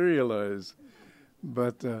materialize.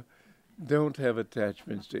 But don't have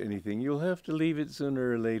attachments to anything. You'll have to leave it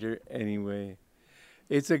sooner or later anyway.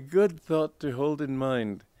 It's a good thought to hold in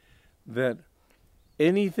mind that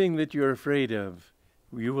anything that you're afraid of,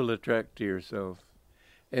 you will attract to yourself.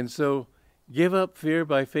 And so give up fear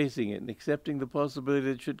by facing it and accepting the possibility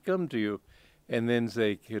that it should come to you. And then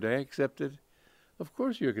say, could I accept it? Of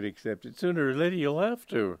course you could accept it. Sooner or later you'll have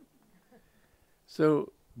to.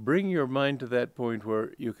 So bring your mind to that point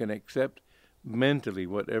where you can accept mentally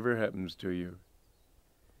whatever happens to you.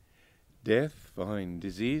 Death, fine.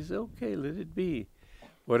 Disease, okay, let it be.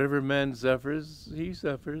 Whatever man suffers, he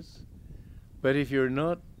suffers. But if you're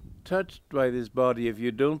not touched by this body, if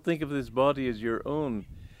you don't think of this body as your own,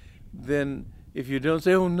 then if you don't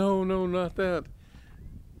say, oh no, not that,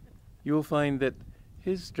 you'll find that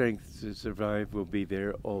his strength to survive will be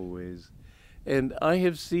there always. And I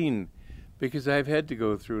have seen, because I've had to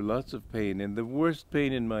go through lots of pain, and the worst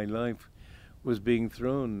pain in my life was being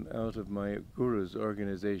thrown out of my guru's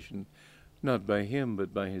organization not by him,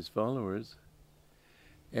 but by his followers.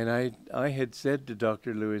 And I had said to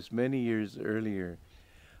Dr. Lewis many years earlier,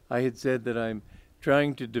 I had said that I'm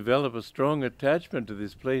trying to develop a strong attachment to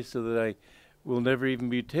this place so that I will never even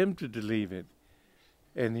be tempted to leave it.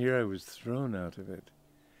 And here I was thrown out of it.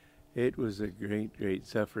 It was a great, great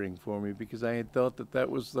suffering for me because I had thought that that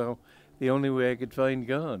was the only way I could find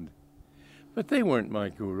God. But they weren't my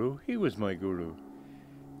guru. He was my guru.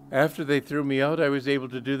 After they threw me out, I was able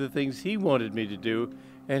to do the things he wanted me to do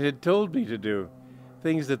and had told me to do,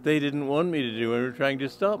 things that they didn't want me to do and were trying to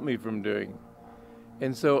stop me from doing.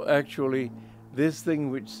 And so actually, this thing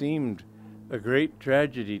which seemed a great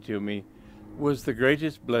tragedy to me was the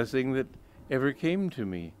greatest blessing that ever came to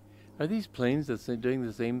me. Are these planes that's doing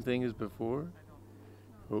the same thing as before?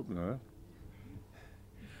 Hope not.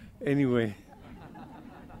 Anyway,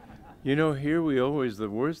 you know, here we always, the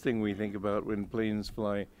worst thing we think about when planes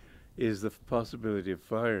fly is the possibility of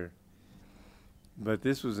fire. But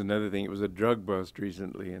this was another thing. It was a drug bust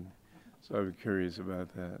recently, and so I'm curious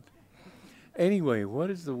about that. Anyway, what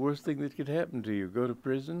is the worst thing that could happen to you? Go to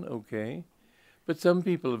prison? Okay. But some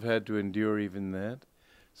people have had to endure even that.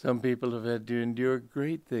 Some people have had to endure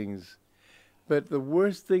great things. But the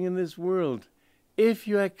worst thing in this world, if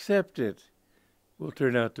you accept it, will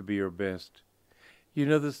turn out to be your best. You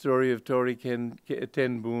know the story of Tori Ten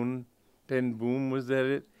Boom, was that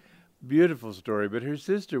it? Beautiful story, but her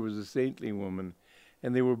sister was a saintly woman,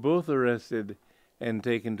 and they were both arrested and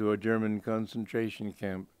taken to a German concentration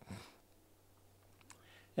camp.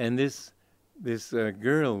 And this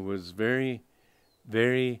girl was very,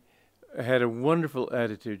 very, had a wonderful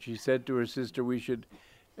attitude. She said to her sister, we should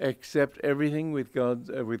accept everything with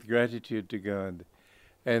with gratitude to God.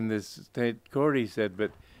 And this Corey said,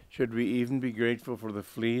 but should we even be grateful for the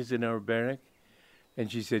fleas in our barrack?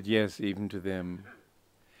 And she said, yes, even to them.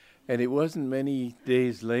 And it wasn't many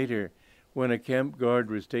days later when a camp guard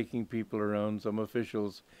was taking people around, some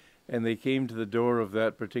officials, and they came to the door of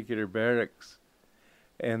that particular barracks.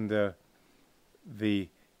 And the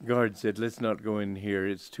guard said, let's not go in here,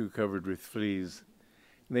 it's too covered with fleas.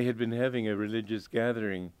 And they had been having a religious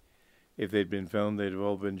gathering. If they'd been found, they'd have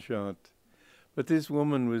all been shot. But this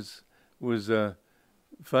woman was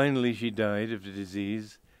finally she died of the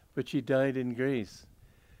disease, but she died in grace.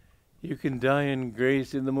 You can die in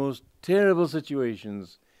grace in the most terrible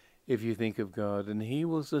situations if you think of God, and He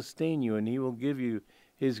will sustain you and He will give you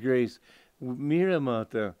His grace. Mira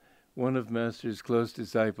Mata, one of Master's close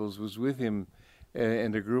disciples, was with him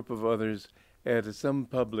and a group of others at some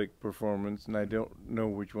public performance, and I don't know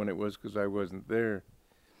which one it was because I wasn't there.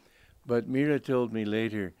 But Mira told me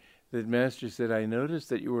later that Master said, I noticed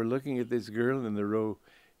that you were looking at this girl in the row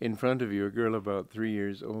in front of you, a girl about 3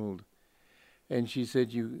 years old. And she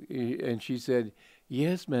said,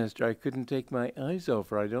 yes, Master, I couldn't take my eyes off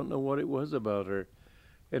her. I don't know what it was about her.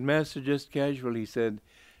 And Master just casually said,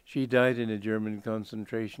 she died in a German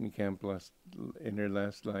concentration camp in her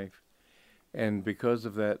last life. And because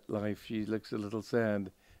of that life, she looks a little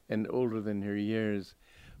sad and older than her years.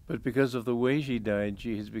 But because of the way she died,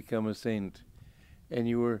 she has become a saint. And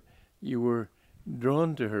you were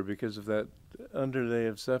drawn to her because of that underlay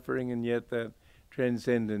of suffering and yet that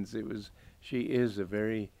transcendence. She is a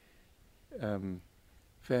very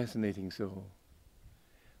fascinating soul.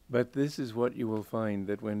 But this is what you will find,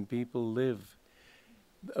 that when people live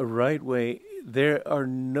a right way, there are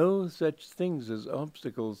no such things as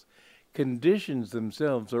obstacles. Conditions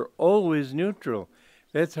themselves are always neutral.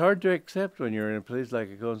 That's hard to accept when you're in a place like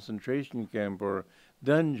a concentration camp or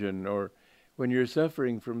dungeon, or when you're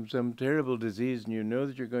suffering from some terrible disease and you know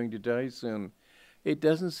that you're going to die soon. It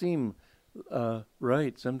doesn't seem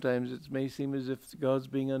right. Sometimes it may seem as if God's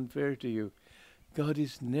being unfair to you. God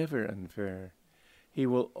is never unfair. He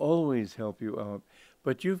will always help you out.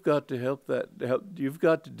 But you've got to you've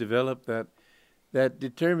got to develop that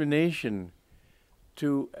determination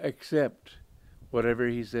to accept whatever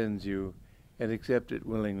He sends you and accept it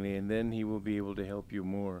willingly, and then He will be able to help you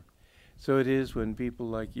more. So it is when people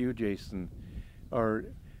like you, Jason, are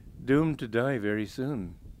doomed to die very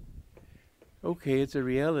soon. Okay, it's a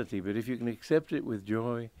reality, but if you can accept it with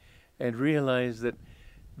joy and realize that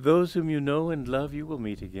those whom you know and love you will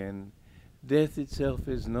meet again, death itself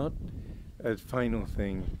is not a final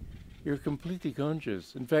thing. You're completely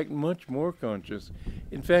conscious, in fact, much more conscious.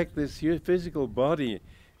 In fact, this physical body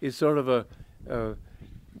is sort of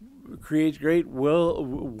creates great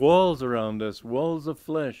walls around us, walls of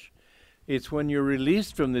flesh. It's when you're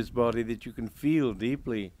released from this body that you can feel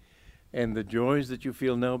deeply, and the joys that you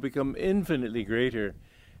feel now become infinitely greater.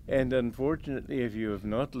 And unfortunately, if you have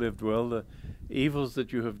not lived well, the evils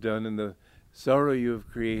that you have done and the sorrow you have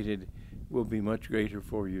created will be much greater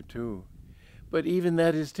for you too. But even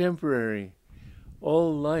that is temporary.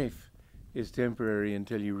 All life is temporary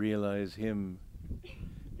until you realize Him.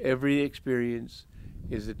 Every experience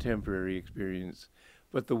is a temporary experience.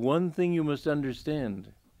 But the one thing you must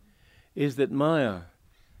understand is that Maya,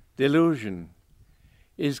 delusion,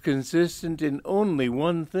 is consistent in only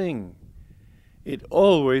one thing. It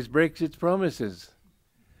always breaks its promises.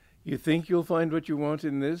 You think you'll find what you want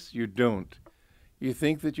in this? You don't. You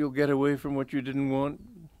think that you'll get away from what you didn't want?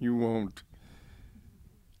 You won't.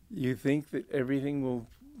 You think that everything will,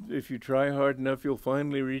 if you try hard enough, you'll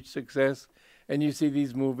finally reach success. And you see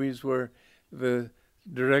these movies where the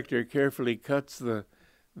director carefully cuts the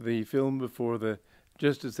film before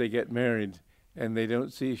just as they get married, and they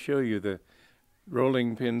don't show you the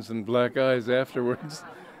rolling pins and black eyes afterwards.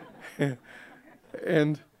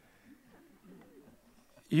 And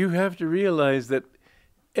you have to realize that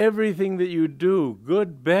everything that you do,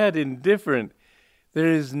 good, bad, indifferent,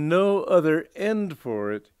 there is no other end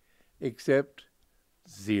for it except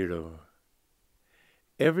zero.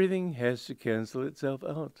 Everything has to cancel itself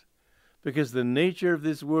out, because the nature of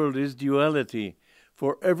this world is duality.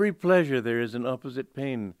 For every pleasure there is an opposite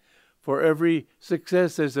pain. For every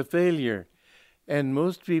success there's a failure. And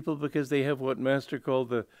most people, because they have what Master called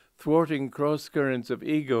the thwarting cross currents of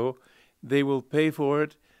ego, they will pay for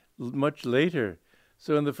it much later.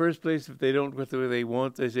 So in the first place, if they don't get what they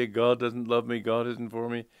want, they say, God doesn't love me, God isn't for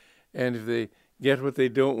me. And if they get what they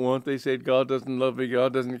don't want, they say, God doesn't love me,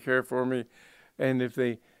 God doesn't care for me. And if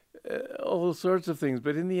they, all sorts of things.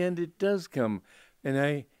 But in the end, it does come.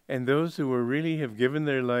 And those who really have given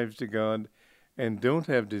their lives to God and don't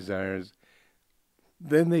have desires,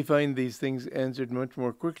 then they find these things answered much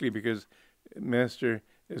more quickly, because as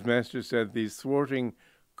Master said, these thwarting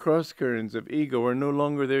cross currents of ego are no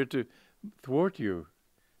longer there to thwart you,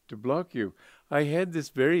 to block you. I had this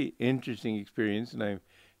very interesting experience, and I've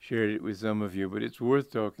shared it with some of you, but it's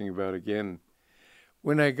worth talking about again.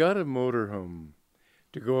 When I got a motorhome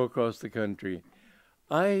to go across the country,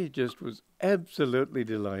 I just was absolutely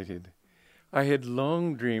delighted. I had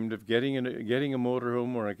long dreamed of getting a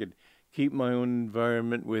motorhome where I could keep my own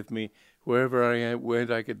environment with me. Wherever I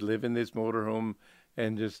went, I could live in this motorhome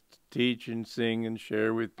and just teach and sing and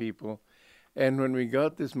share with people. And when we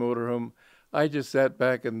got this motorhome, I just sat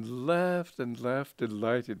back and laughed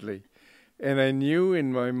delightedly. And I knew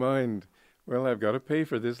in my mind, well, I've got to pay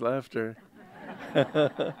for this laughter.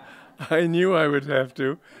 I knew I would have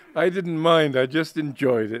to. I didn't mind. I just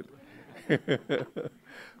enjoyed it.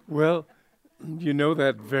 Well, you know,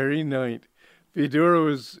 that very night, Vidura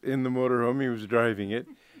was in the motorhome. He was driving it.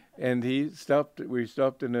 And we stopped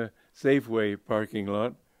in a Safeway parking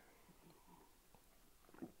lot.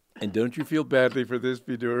 And don't you feel badly for this,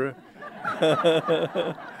 Vidura?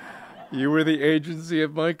 You were the agency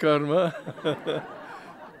of my karma.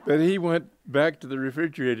 But he went back to the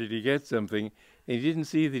refrigerator to get something, and he didn't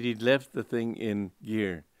see that he'd left the thing in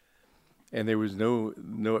gear. And there was no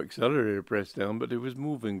accelerator pressed down, but it was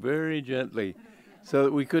moving very gently, so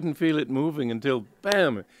that we couldn't feel it moving until,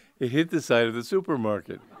 bam, it hit the side of the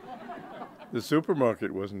supermarket. The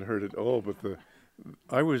supermarket wasn't hurt at all, but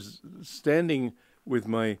I was standing with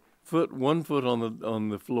my one foot on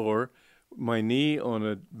the floor, my knee on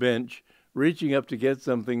a bench, reaching up to get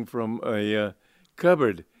something from a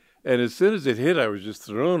cupboard. And as soon as it hit, I was just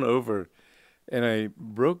thrown over, and I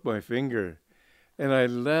broke my finger. And I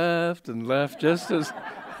laughed and laughed just as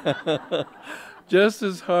just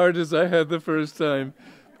as hard as I had the first time,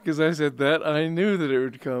 because I said that I knew that it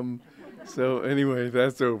would come. So anyway,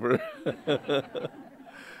 that's over.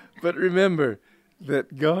 But remember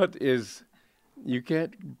that God is, you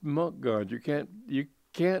can't mock God. You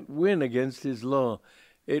can't win against His law.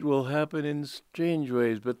 It will happen in strange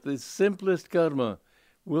ways, but the simplest karma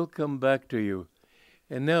will come back to you.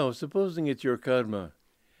 And now, supposing it's your karma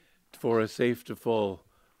for a safe to fall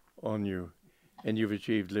on you, and you've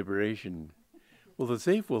achieved liberation. Well, the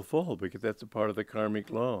safe will fall because that's a part of the karmic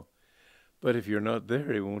law. But if you're not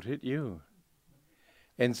there, it won't hit you.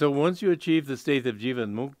 And so once you achieve the state of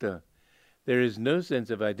Jivan Mukta, there is no sense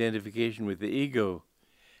of identification with the ego.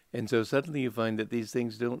 And so suddenly you find that these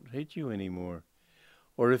things don't hit you anymore.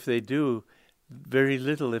 Or if they do, very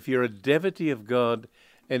little. If you're a devotee of God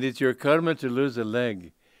and it's your karma to lose a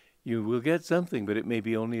leg, you will get something, but it may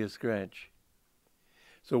be only a scratch.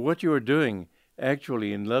 So what you are doing,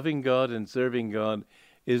 actually, in loving God and serving God,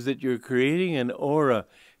 is that you're creating an aura,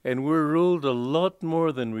 and we're ruled a lot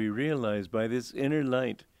more than we realize by this inner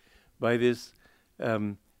light, by this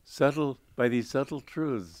by these subtle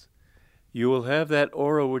truths. You will have that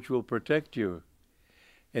aura which will protect you.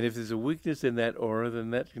 And if there's a weakness in that aura,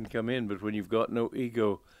 then that can come in. But when you've got no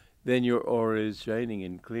ego, then your aura is shining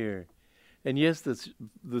and clear. And yes,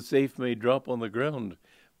 the safe may drop on the ground,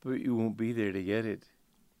 but you won't be there to get it.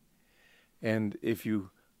 And if you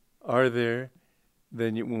are there,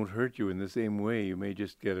 then it won't hurt you in the same way. You may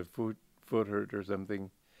just get a foot hurt or something.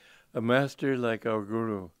 A master like our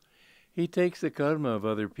Guru, he takes the karma of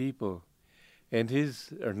other people, and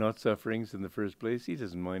his are not sufferings in the first place. He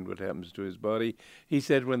doesn't mind what happens to his body. He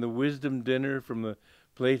said when the wisdom dinner from the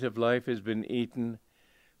plate of life has been eaten,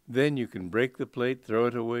 then you can break the plate, throw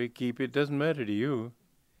it away, keep it. Doesn't matter to you.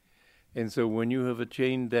 And so when you have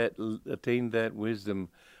attained that wisdom,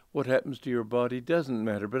 what happens to your body doesn't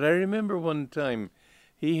matter. But I remember one time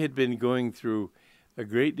he had been going through a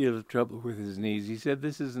great deal of trouble with his knees. He said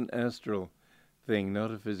this is an astral thing, not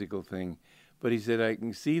a physical thing. But he said, I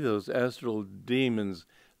can see those astral demons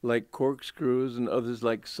like corkscrews and others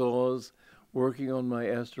like saws working on my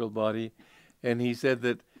astral body. And he said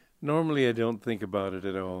that normally I don't think about it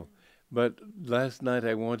at all. But last night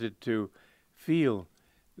I wanted to feel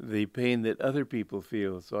the pain that other people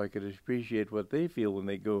feel so I could appreciate what they feel when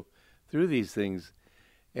they go through these things.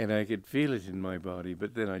 And I could feel it in my body.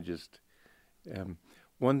 But then I just...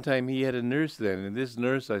 one time he had a nurse then, and this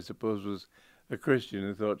nurse, I suppose, was a Christian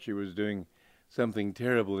who thought she was doing something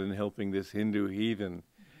terrible in helping this Hindu heathen.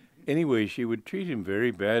 Anyway, she would treat him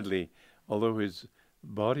very badly, although his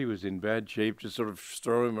body was in bad shape, to sort of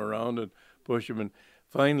throw him around and push him. And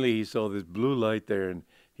finally he saw this blue light there, and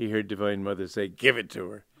he heard Divine Mother say, "Give it to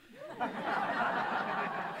her."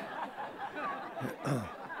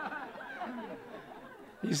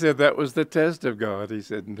 He said that was the test of God. He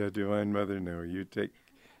said, "No, Divine Mother, no, you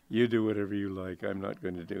do whatever you like. I'm not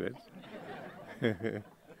going to do it."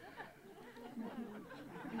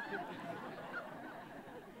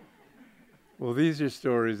 Well, these are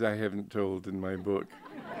stories I haven't told in my book.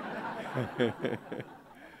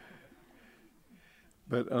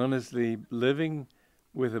 But honestly, living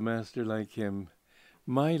with a master like him,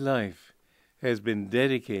 my life has been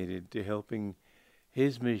dedicated to helping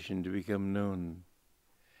his mission to become known.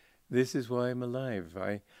 This is why I'm alive.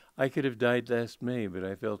 I could have died last May, but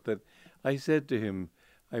I felt that I said to him,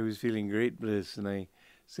 I was feeling great bliss, and I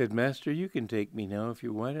said, "Master, you can take me now if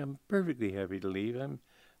you want. I'm perfectly happy to leave. I'm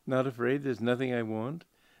not afraid. There's nothing I want,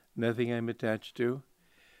 nothing I'm attached to.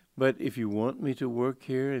 But if you want me to work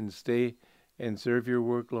here and stay and serve your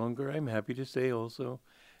work longer, I'm happy to stay also.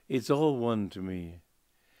 It's all one to me."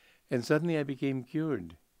 And suddenly I became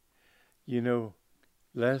cured. You know,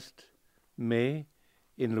 last May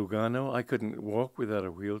in Lugano, I couldn't walk without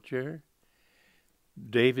a wheelchair.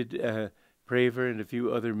 David Praver and a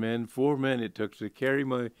few other men, 4 men it took to carry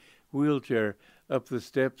my wheelchair up the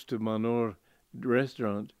steps to Manor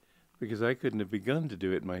restaurant, because I couldn't have begun to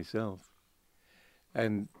do it myself.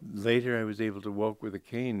 And later I was able to walk with a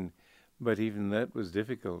cane, but even that was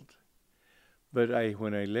difficult. But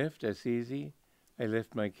when I left Assisi, I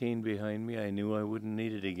left my cane behind me. I knew I wouldn't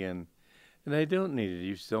need it again. And I don't need it.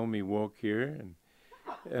 You saw me walk here,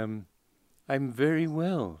 and I'm very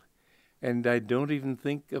well. And I don't even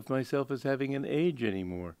think of myself as having an age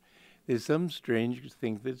anymore. There's some strange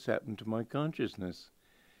thing that's happened to my consciousness,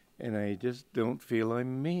 and I just don't feel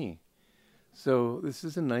I'm me. So this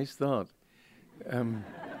is a nice thought. I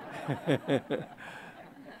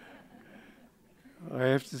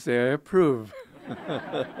have to say I approve.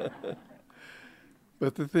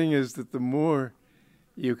 But the thing is that the more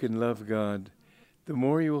you can love God, the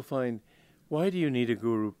more you will find, why do you need a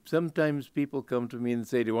guru? Sometimes people come to me and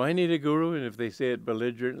say, "Do I need a guru?" And if they say it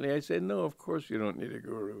belligerently, I say, "No, of course you don't need a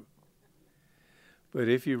guru." But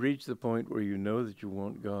if you reach the point where you know that you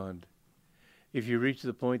want God, if you reach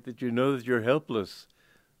the point that you know that you're helpless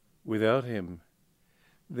without him,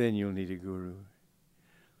 then you'll need a guru.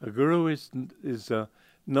 A guru is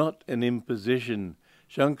not an imposition.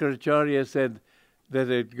 Shankaracharya said that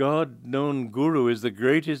a God-known guru is the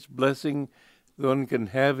greatest blessing one can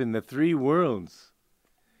have in the 3 worlds.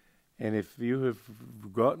 And if you have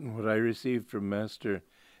gotten what I received from Master,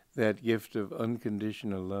 that gift of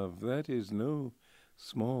unconditional love, that is no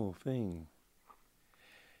small thing.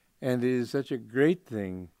 And it is such a great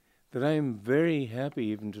thing that I am very happy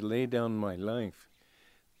even to lay down my life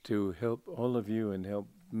to help all of you and help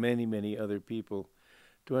many, many other people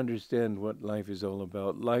to understand what life is all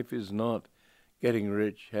about. Life is not getting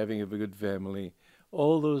rich, having a good family,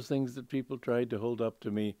 all those things that people tried to hold up to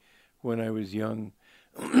me when I was young.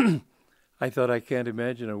 I thought, I can't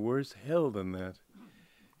imagine a worse hell than that.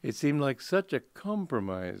 It seemed like such a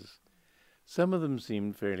compromise. Some of them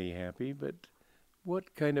seemed fairly happy, but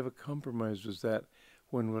what kind of a compromise was that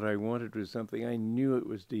when what I wanted was something I knew it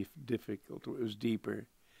was difficult, it was deeper.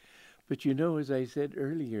 But you know, as I said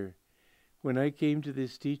earlier, when I came to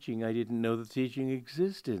this teaching, I didn't know the teaching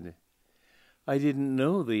existed. I didn't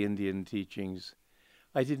know the Indian teachings.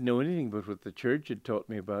 I didn't know anything but what the church had taught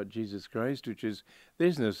me about Jesus Christ, which is,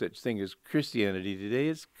 there's no such thing as Christianity today.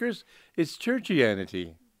 It's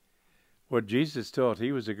churchianity. What Jesus taught,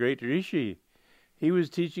 he was a great rishi. He was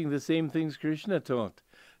teaching the same things Krishna taught.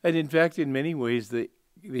 And in fact, in many ways, the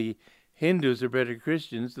Hindus are better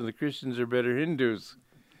Christians than the Christians are better Hindus.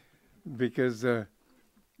 Because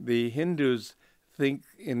the Hindus think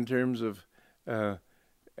in terms of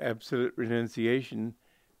absolute renunciation.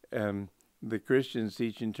 The Christians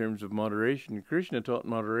teach in terms of moderation. Krishna taught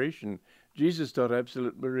moderation. Jesus taught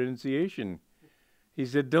absolute renunciation. He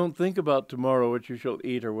said, don't think about tomorrow what you shall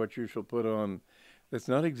eat or what you shall put on. That's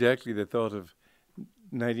not exactly the thought of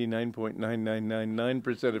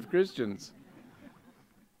 99.9999% of Christians.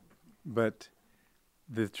 But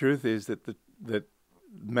the truth is that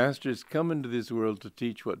masters come into this world to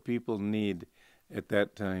teach what people need at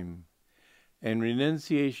that time. And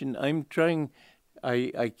renunciation, I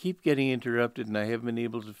keep getting interrupted, and I haven't been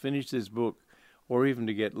able to finish this book or even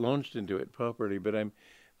to get launched into it properly, but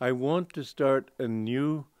I want to start a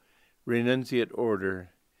new renunciate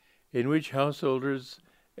order in which householders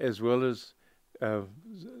as well as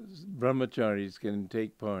brahmacharis can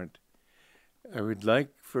take part. I would like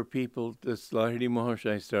for people, this Lahiri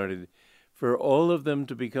Mahasaya started, for all of them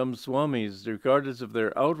to become swamis, regardless of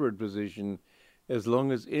their outward position, as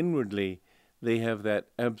long as inwardly they have that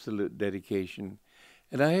absolute dedication.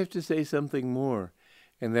 And I have to say something more,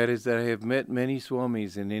 and that is that I have met many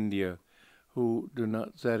swamis in India who do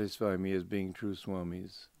not satisfy me as being true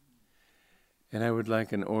swamis. And I would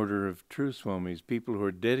like an order of true swamis, people who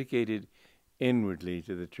are dedicated inwardly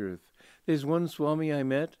to the truth. There's one swami I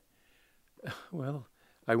met, well,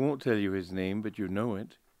 I won't tell you his name, but you know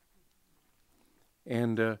it.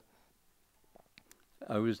 And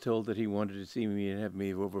I was told that he wanted to see me and have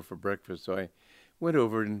me over for breakfast, so I went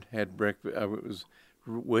over and had breakfast. I was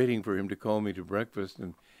waiting for him to call me to breakfast,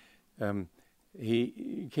 and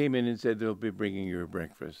he came in and said, they'll be bringing you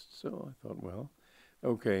breakfast. So I thought, well,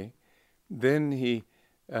 okay. Then he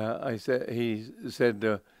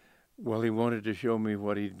said, well, he wanted to show me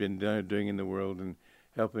what he'd been doing in the world and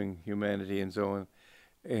helping humanity and so on.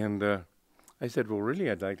 And I said, well, really,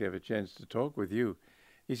 I'd like to have a chance to talk with you.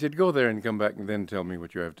 He said, go there and come back and then tell me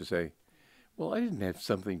what you have to say. Well, I didn't have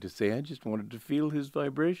something to say. I just wanted to feel his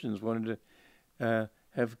vibrations, wanted to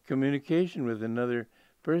have communication with another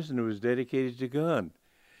person who was dedicated to God.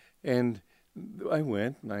 And I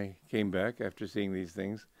went, and I came back after seeing these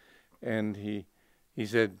things, and he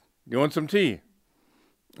said, you want some tea?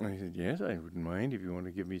 I said, yes, I wouldn't mind if you want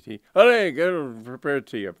to give me tea. All right, go prepare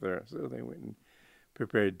tea up there. So they went and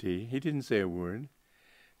prepared tea. He didn't say a word.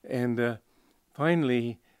 And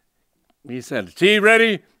finally, he said, tea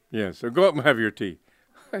ready? Yes, so go up and have your tea.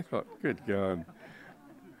 I thought, good God.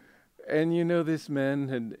 And you know, this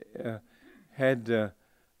man had a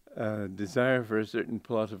desire for a certain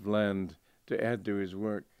plot of land to add to his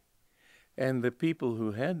work. And the people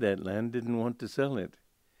who had that land didn't want to sell it.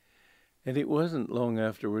 And it wasn't long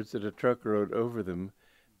afterwards that a truck rode over them.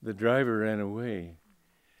 The driver ran away.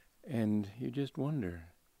 And you just wonder.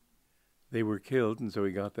 They were killed, and so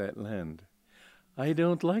he got that land. I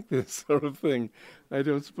don't like this sort of thing. I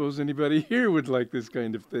don't suppose anybody here would like this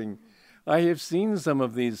kind of thing. I have seen some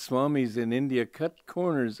of these swamis in India cut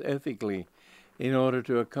corners ethically in order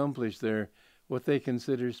to accomplish their, what they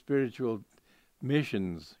consider spiritual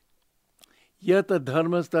missions. Yata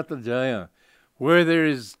dharmas tata jaya. Where there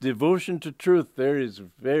is devotion to truth, there is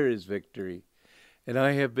victory. And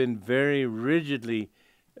I have been very rigidly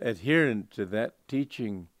adherent to that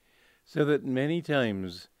teaching, so that many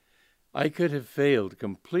times I could have failed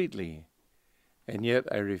completely, and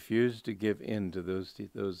yet I refused to give in to those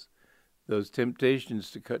temptations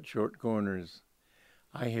to cut short corners.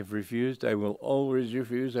 I have refused. I will always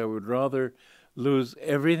refuse. I would rather lose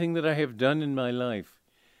everything that I have done in my life.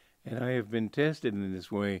 And I have been tested in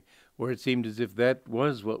this way, where it seemed as if that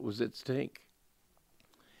was what was at stake.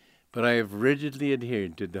 But I have rigidly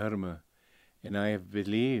adhered to Dharma, and I have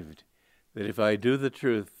believed that if I do the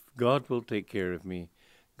truth, God will take care of me.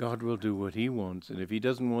 God will do what He wants, and if He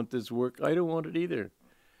doesn't want this work, I don't want it either.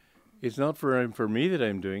 It's not for me that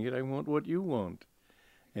I'm doing it. I want what you want.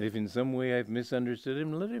 And if in some way I've misunderstood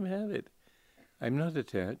Him, let Him have it. I'm not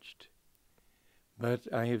attached. But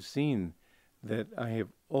I have seen that I have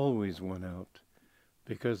always won out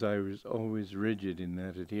because I was always rigid in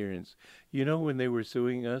that adherence. You know, when they were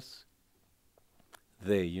suing us,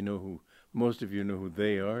 you know who, most of you know who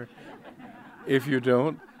they are. If you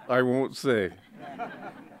don't, I won't say.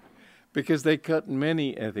 Because they cut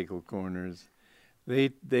many ethical corners.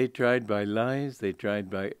 They tried by lies, they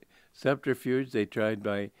tried by subterfuge, they tried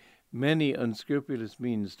by many unscrupulous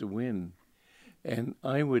means to win. And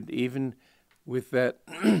I would, even with that,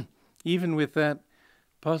 even with that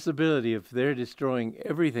possibility of their destroying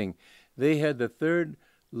everything, they had the third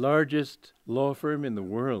largest law firm in the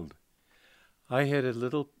world. I had a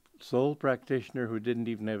little sole practitioner who didn't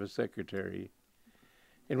even have a secretary.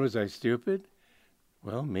 And was I stupid?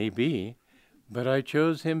 Well, maybe. But I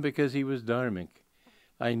chose him because he was dharmic.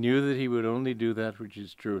 I knew that he would only do that which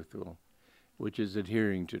is truthful, which is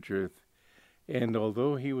adhering to truth. And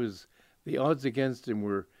although the odds against him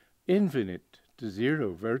were infinite to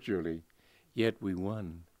zero virtually, yet we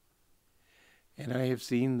won. And I have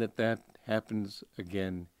seen that happens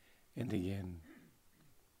again and again.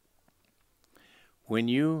 When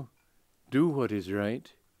you do what is right,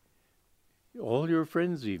 all your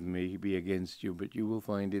friends even may be against you, but you will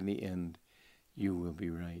find in the end you will be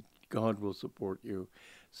right. God will support you.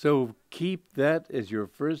 So keep that as your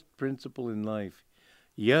first principle in life.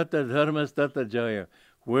 Yata dharma tata jaya.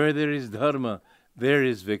 Where there is dharma, there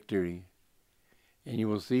is victory. And you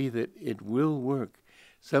will see that it will work.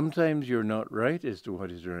 Sometimes you're not right as to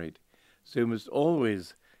what is right. So you must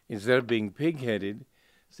always, instead of being pig-headed,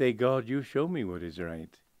 say, God, you show me what is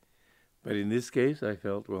right. But in this case, I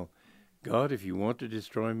felt, well, God, if you want to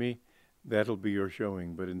destroy me, that'll be your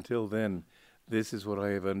showing. But until then, this is what I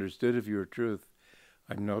have understood of your truth.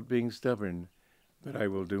 I'm not being stubborn, but I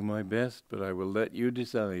will do my best, but I will let you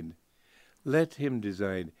decide. Let him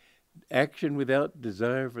decide. Action without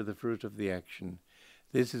desire for the fruit of the action.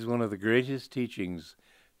 This is one of the greatest teachings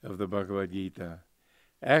of the Bhagavad Gita.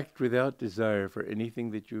 Act without desire for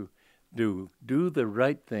anything that you do. Do the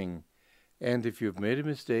right thing. And if you've made a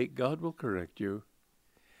mistake, God will correct you.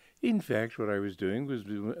 In fact, what I was doing was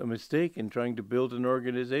a mistake in trying to build an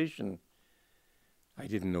organization. I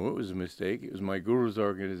didn't know it was a mistake. It was my guru's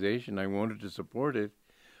organization. I wanted to support it,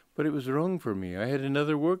 but it was wrong for me. I had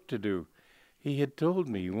another work to do. He had told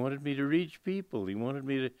me he wanted me to reach people. He wanted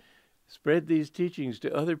me to spread these teachings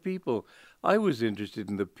to other people. I was interested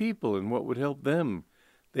in the people and what would help them.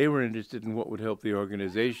 They were interested in what would help the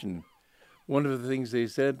organization. One of the things they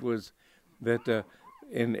said was that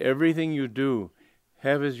in everything you do,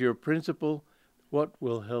 have as your principle what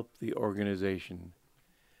will help the organization.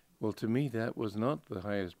 Well, to me, that was not the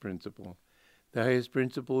highest principle. The highest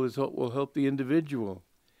principle is what will help the individual.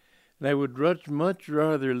 And I would much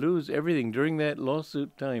rather lose everything. During that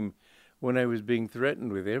lawsuit time when I was being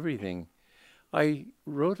threatened with everything, I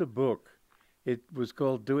wrote a book. It was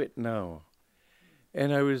called Do It Now.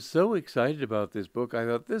 And I was so excited about this book, I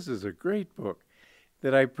thought, this is a great book,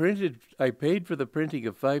 that I paid for the printing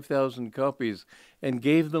of 5,000 copies and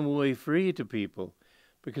gave them away free to people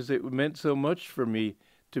because it meant so much for me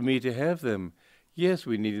to have them. Yes,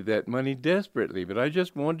 we needed that money desperately, but I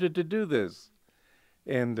just wanted to do this.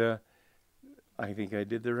 And I think I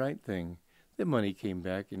did the right thing. The money came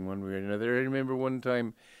back in one way or another. I remember one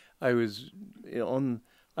time I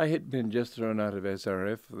had been just thrown out of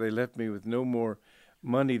SRF. They left me with no more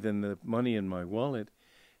money than the money in my wallet,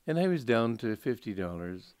 and I was down to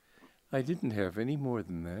 $50. I didn't have any more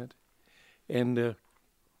than that. And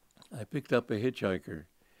I picked up a hitchhiker,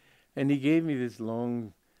 and he gave me this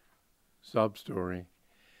long sob story.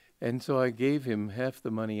 And so I gave him half the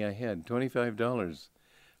money I had, $25,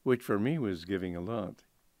 which for me was giving a lot.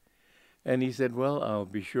 And he said, well, I'll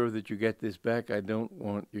be sure that you get this back. I don't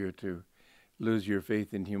want you to lose your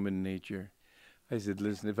faith in human nature. I said,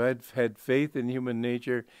 listen, if I'd had faith in human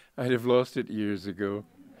nature, I'd have lost it years ago.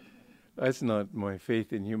 That's not my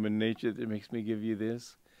faith in human nature that makes me give you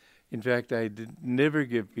this. In fact, I never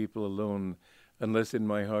give people a loan unless in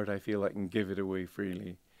my heart I feel I can give it away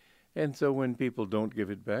freely. And so when people don't give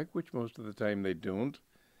it back, which most of the time they don't,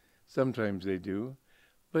 sometimes they do,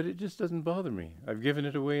 but it just doesn't bother me. I've given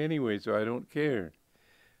it away anyway, so I don't care.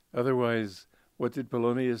 Otherwise, what did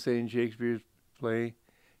Polonius say in Shakespeare's play,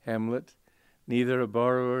 Hamlet? Neither a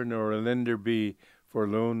borrower nor a lender be, for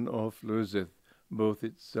loan oft loseth both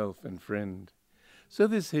itself and friend. So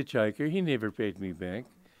this hitchhiker, he never paid me back,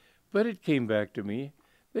 but it came back to me.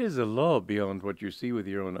 There's a law beyond what you see with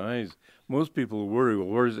your own eyes. Most people worry, well,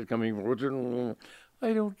 where is it coming from?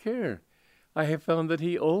 I don't care. I have found that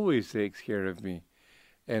he always takes care of me.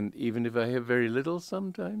 And even if I have very little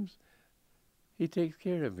sometimes, he takes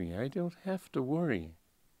care of me. I don't have to worry.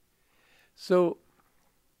 So,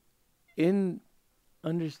 in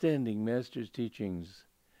understanding Master's teachings,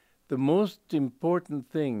 the most important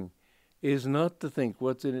thing is not to think,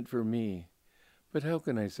 what's in it for me, but how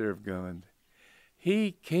can I serve God?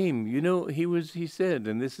 He came, he said,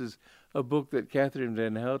 and this is a book that Catherine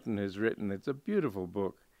Van Houten has written. It's a beautiful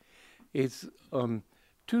book. It's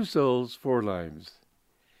 2 Souls, 4 Lives.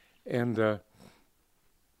 And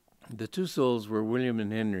The two souls were William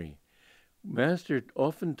and Henry. Master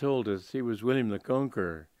often told us he was William the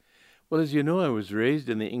Conqueror. Well, as you know, I was raised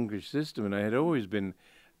in the English system, and I had always been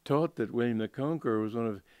taught that William the Conqueror was one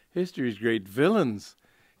of history's great villains.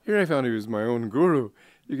 Here I found he was my own guru.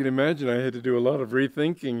 You can imagine I had to do a lot of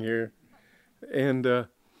rethinking here. And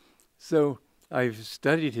so I've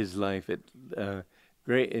studied his life in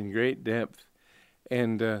great depth.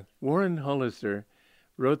 And Warren Hollister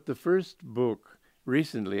wrote the first book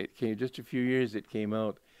recently. It came just a few years. It came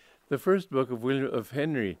out. The first book of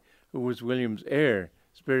Henry, who was William's heir,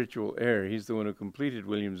 spiritual heir. He's the one who completed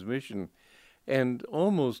William's mission. And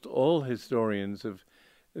almost all historians have,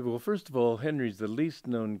 well, first of all, Henry's the least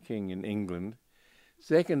known king in England.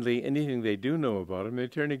 Secondly, anything they do know about him, they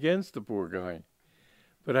turn against the poor guy.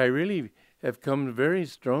 But I really have come very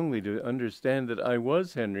strongly to understand that I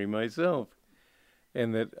was Henry myself,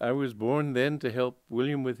 and that I was born then to help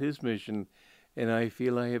William with his mission, and I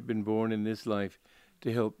feel I have been born in this life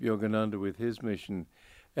to help Yogananda with his mission.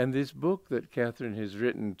 And this book that Catherine has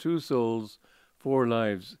written, Two Souls, Four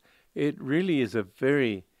Lives, it really is a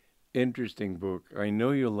very interesting book. I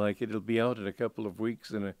know you'll like it. It'll be out in a couple of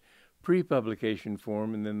weeks in a pre-publication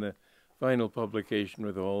form, and then the final publication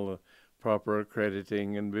with all the proper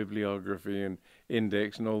accrediting and bibliography and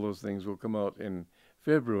index and all those things will come out in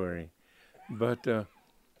February. But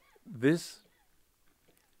this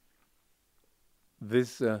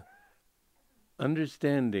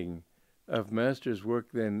understanding of Master's work,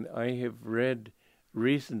 then, I have read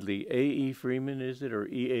recently. A.E. Freeman, is it, or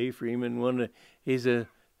E.A. Freeman? He's a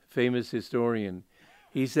famous historian.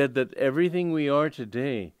 He said that everything we are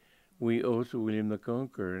today, we owe to William the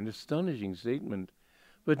Conqueror. An astonishing statement.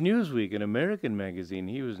 But Newsweek, an American magazine,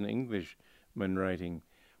 he was an Englishman writing,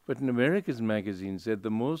 but an American magazine said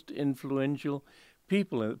the most influential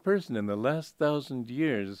person in the last 1,000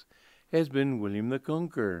 years has been William the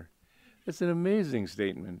Conqueror. That's an amazing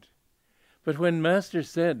statement. But when Master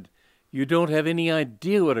said, you don't have any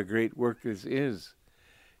idea what a great work this is,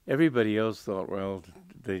 everybody else thought, well,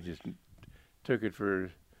 they just took it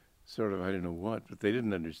for sort of, I don't know what, but they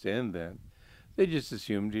didn't understand that. They just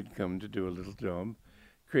assumed he'd come to do a little job,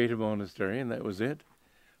 create a monastery, and that was it.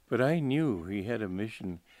 But I knew he had a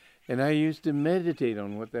mission, and I used to meditate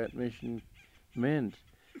on what that mission meant.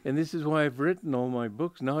 And this is why I've written all my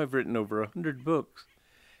books. Now I've written over 100 books,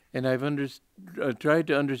 and I've tried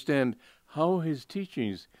to understand how his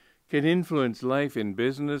teachings can influence life in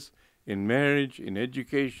business, in marriage, in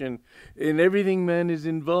education, in everything man is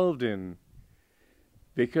involved in.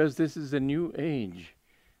 Because this is a new age,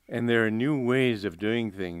 and there are new ways of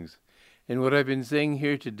doing things. And what I've been saying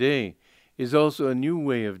here today is also a new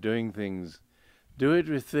way of doing things. Do it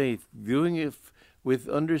with faith, doing it with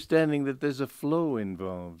understanding that there's a flow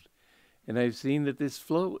involved. And I've seen that this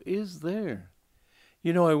flow is there.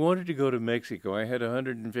 You know, I wanted to go to Mexico. I had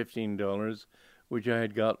 $115, which I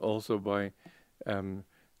had got also by,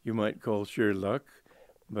 you might call sheer luck,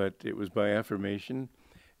 but it was by affirmation.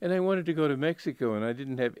 And I wanted to go to Mexico, and I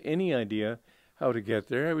didn't have any idea how to get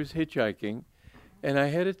there. I was hitchhiking. And I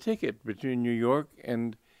had a ticket between New York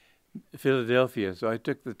and Philadelphia, so I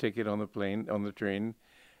took the ticket on the train,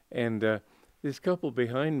 and this couple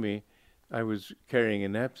behind me, I was carrying a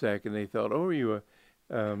knapsack, and they thought, oh, are you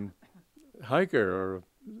a hiker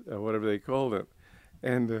or whatever they called it?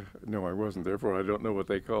 And no, I wasn't, therefore I don't know what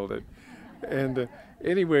they called it. And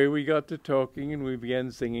anyway, we got to talking, and we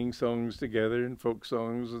began singing songs together, and folk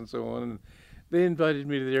songs and so on. And they invited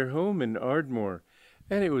me to their home in Ardmore.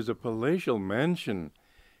 And it was a palatial mansion.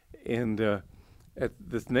 And at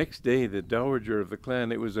the next day, the dowager of the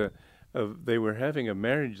clan, it was they were having a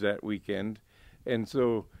marriage that weekend. And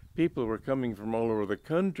so people were coming from all over the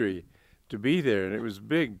country to be there. And it was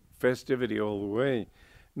big festivity all the way.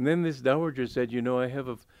 And then this dowager said, you know, I have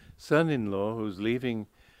a son-in-law who's leaving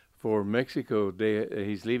for Mexico.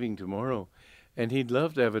 He's leaving tomorrow. And he'd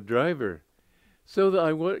love to have a driver. So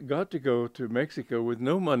I got to go to Mexico with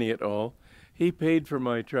no money at all. He paid for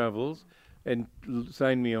my travels and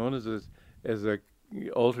signed me on as a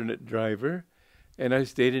alternate driver, and I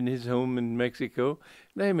stayed in his home in Mexico,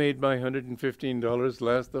 and I made my $115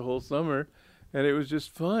 last the whole summer, and it was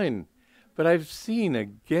just fine. But I've seen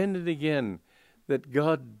again and again that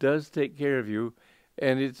God does take care of you,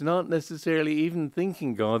 and it's not necessarily even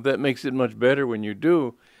thinking God. That makes it much better when you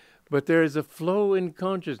do, but there is a flow in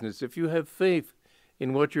consciousness. If you have faith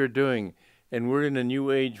in what you're doing, and we're in a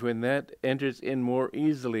new age when that enters in more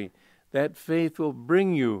easily, that faith will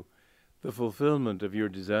bring you the fulfillment of your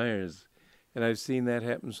desires. And I've seen that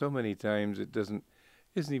happen so many times, it isn't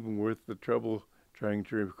even worth the trouble trying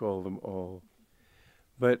to recall them all.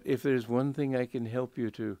 But if there's one thing I can help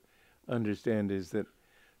you to understand is that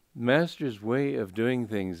Master's way of doing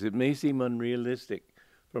things, it may seem unrealistic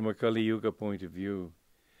from a Kali Yuga point of view,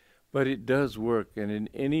 but it does work. And in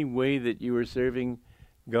any way that you are serving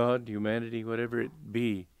God, humanity, whatever it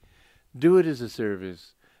be, do it as a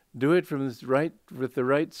service. Do it from this with the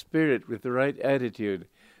right spirit, with the right attitude.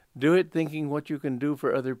 Do it thinking what you can do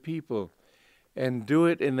for other people, and do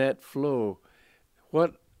it in that flow.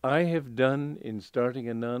 What I have done in starting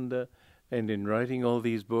Ananda and in writing all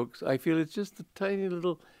these books, I feel it's just a tiny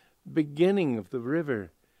little beginning of the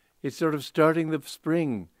river. It's sort of starting the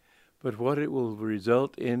spring, but what it will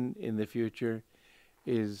result in the future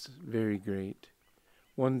is very great.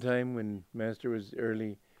 One time when Master was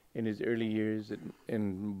in his early years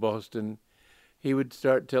in Boston, he would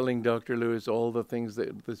start telling Dr. Lewis all the things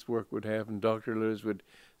that this work would have, and Dr. Lewis would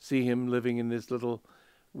see him living in this little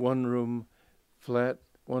one-room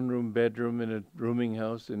bedroom in a rooming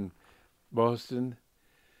house in Boston.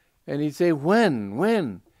 And he'd say,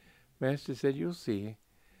 when? Master said, you'll see.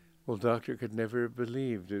 Well, Doctor could never have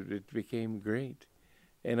believed it. It became great.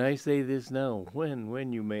 And I say this now,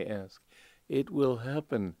 when you may ask. It will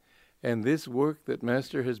happen. And this work that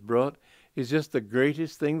Master has brought is just the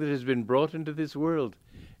greatest thing that has been brought into this world.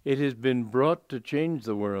 It has been brought to change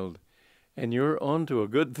the world. And you're on to a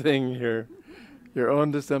good thing here. You're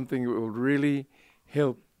on to something that will really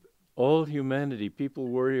help all humanity. People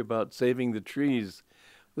worry about saving the trees.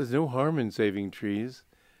 There's no harm in saving trees.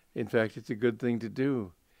 In fact, it's a good thing to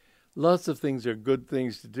do. Lots of things are good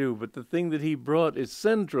things to do, but the thing that he brought is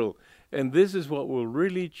central, and this is what will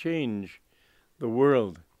really change the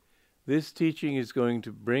world. This teaching is going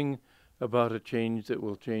to bring about a change that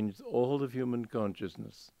will change all of human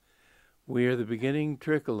consciousness. We are the beginning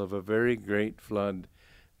trickle of a very great flood,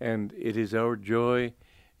 and it is our joy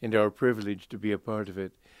and our privilege to be a part of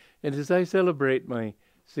it. And as I celebrate my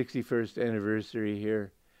 61st anniversary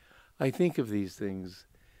here, I think of these things,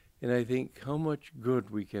 and I think how much good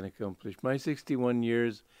we can accomplish. My 61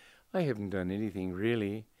 years, I haven't done anything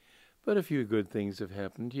really, but a few good things have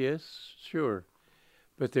happened, yes, sure.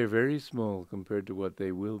 But they're very small compared to what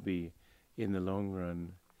they will be in the long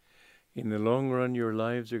run. In the long run, your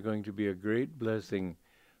lives are going to be a great blessing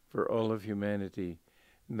for all of humanity.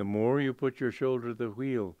 And the more you put your shoulder to the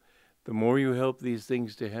wheel, the more you help these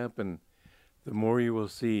things to happen, the more you will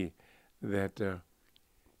see that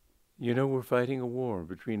we're fighting a war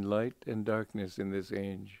between light and darkness in this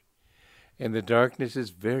age. And the darkness is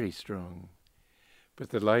very strong, but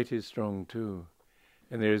the light is strong too.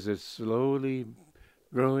 And there's a slowly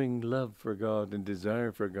growing love for God and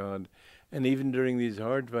desire for God. And even during these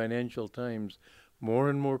hard financial times, more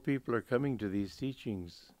and more people are coming to these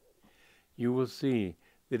teachings. You will see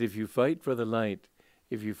that if you fight for the light,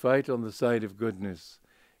 if you fight on the side of goodness,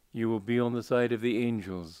 you will be on the side of the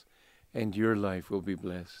angels, and your life will be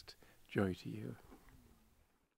blessed. Joy to you.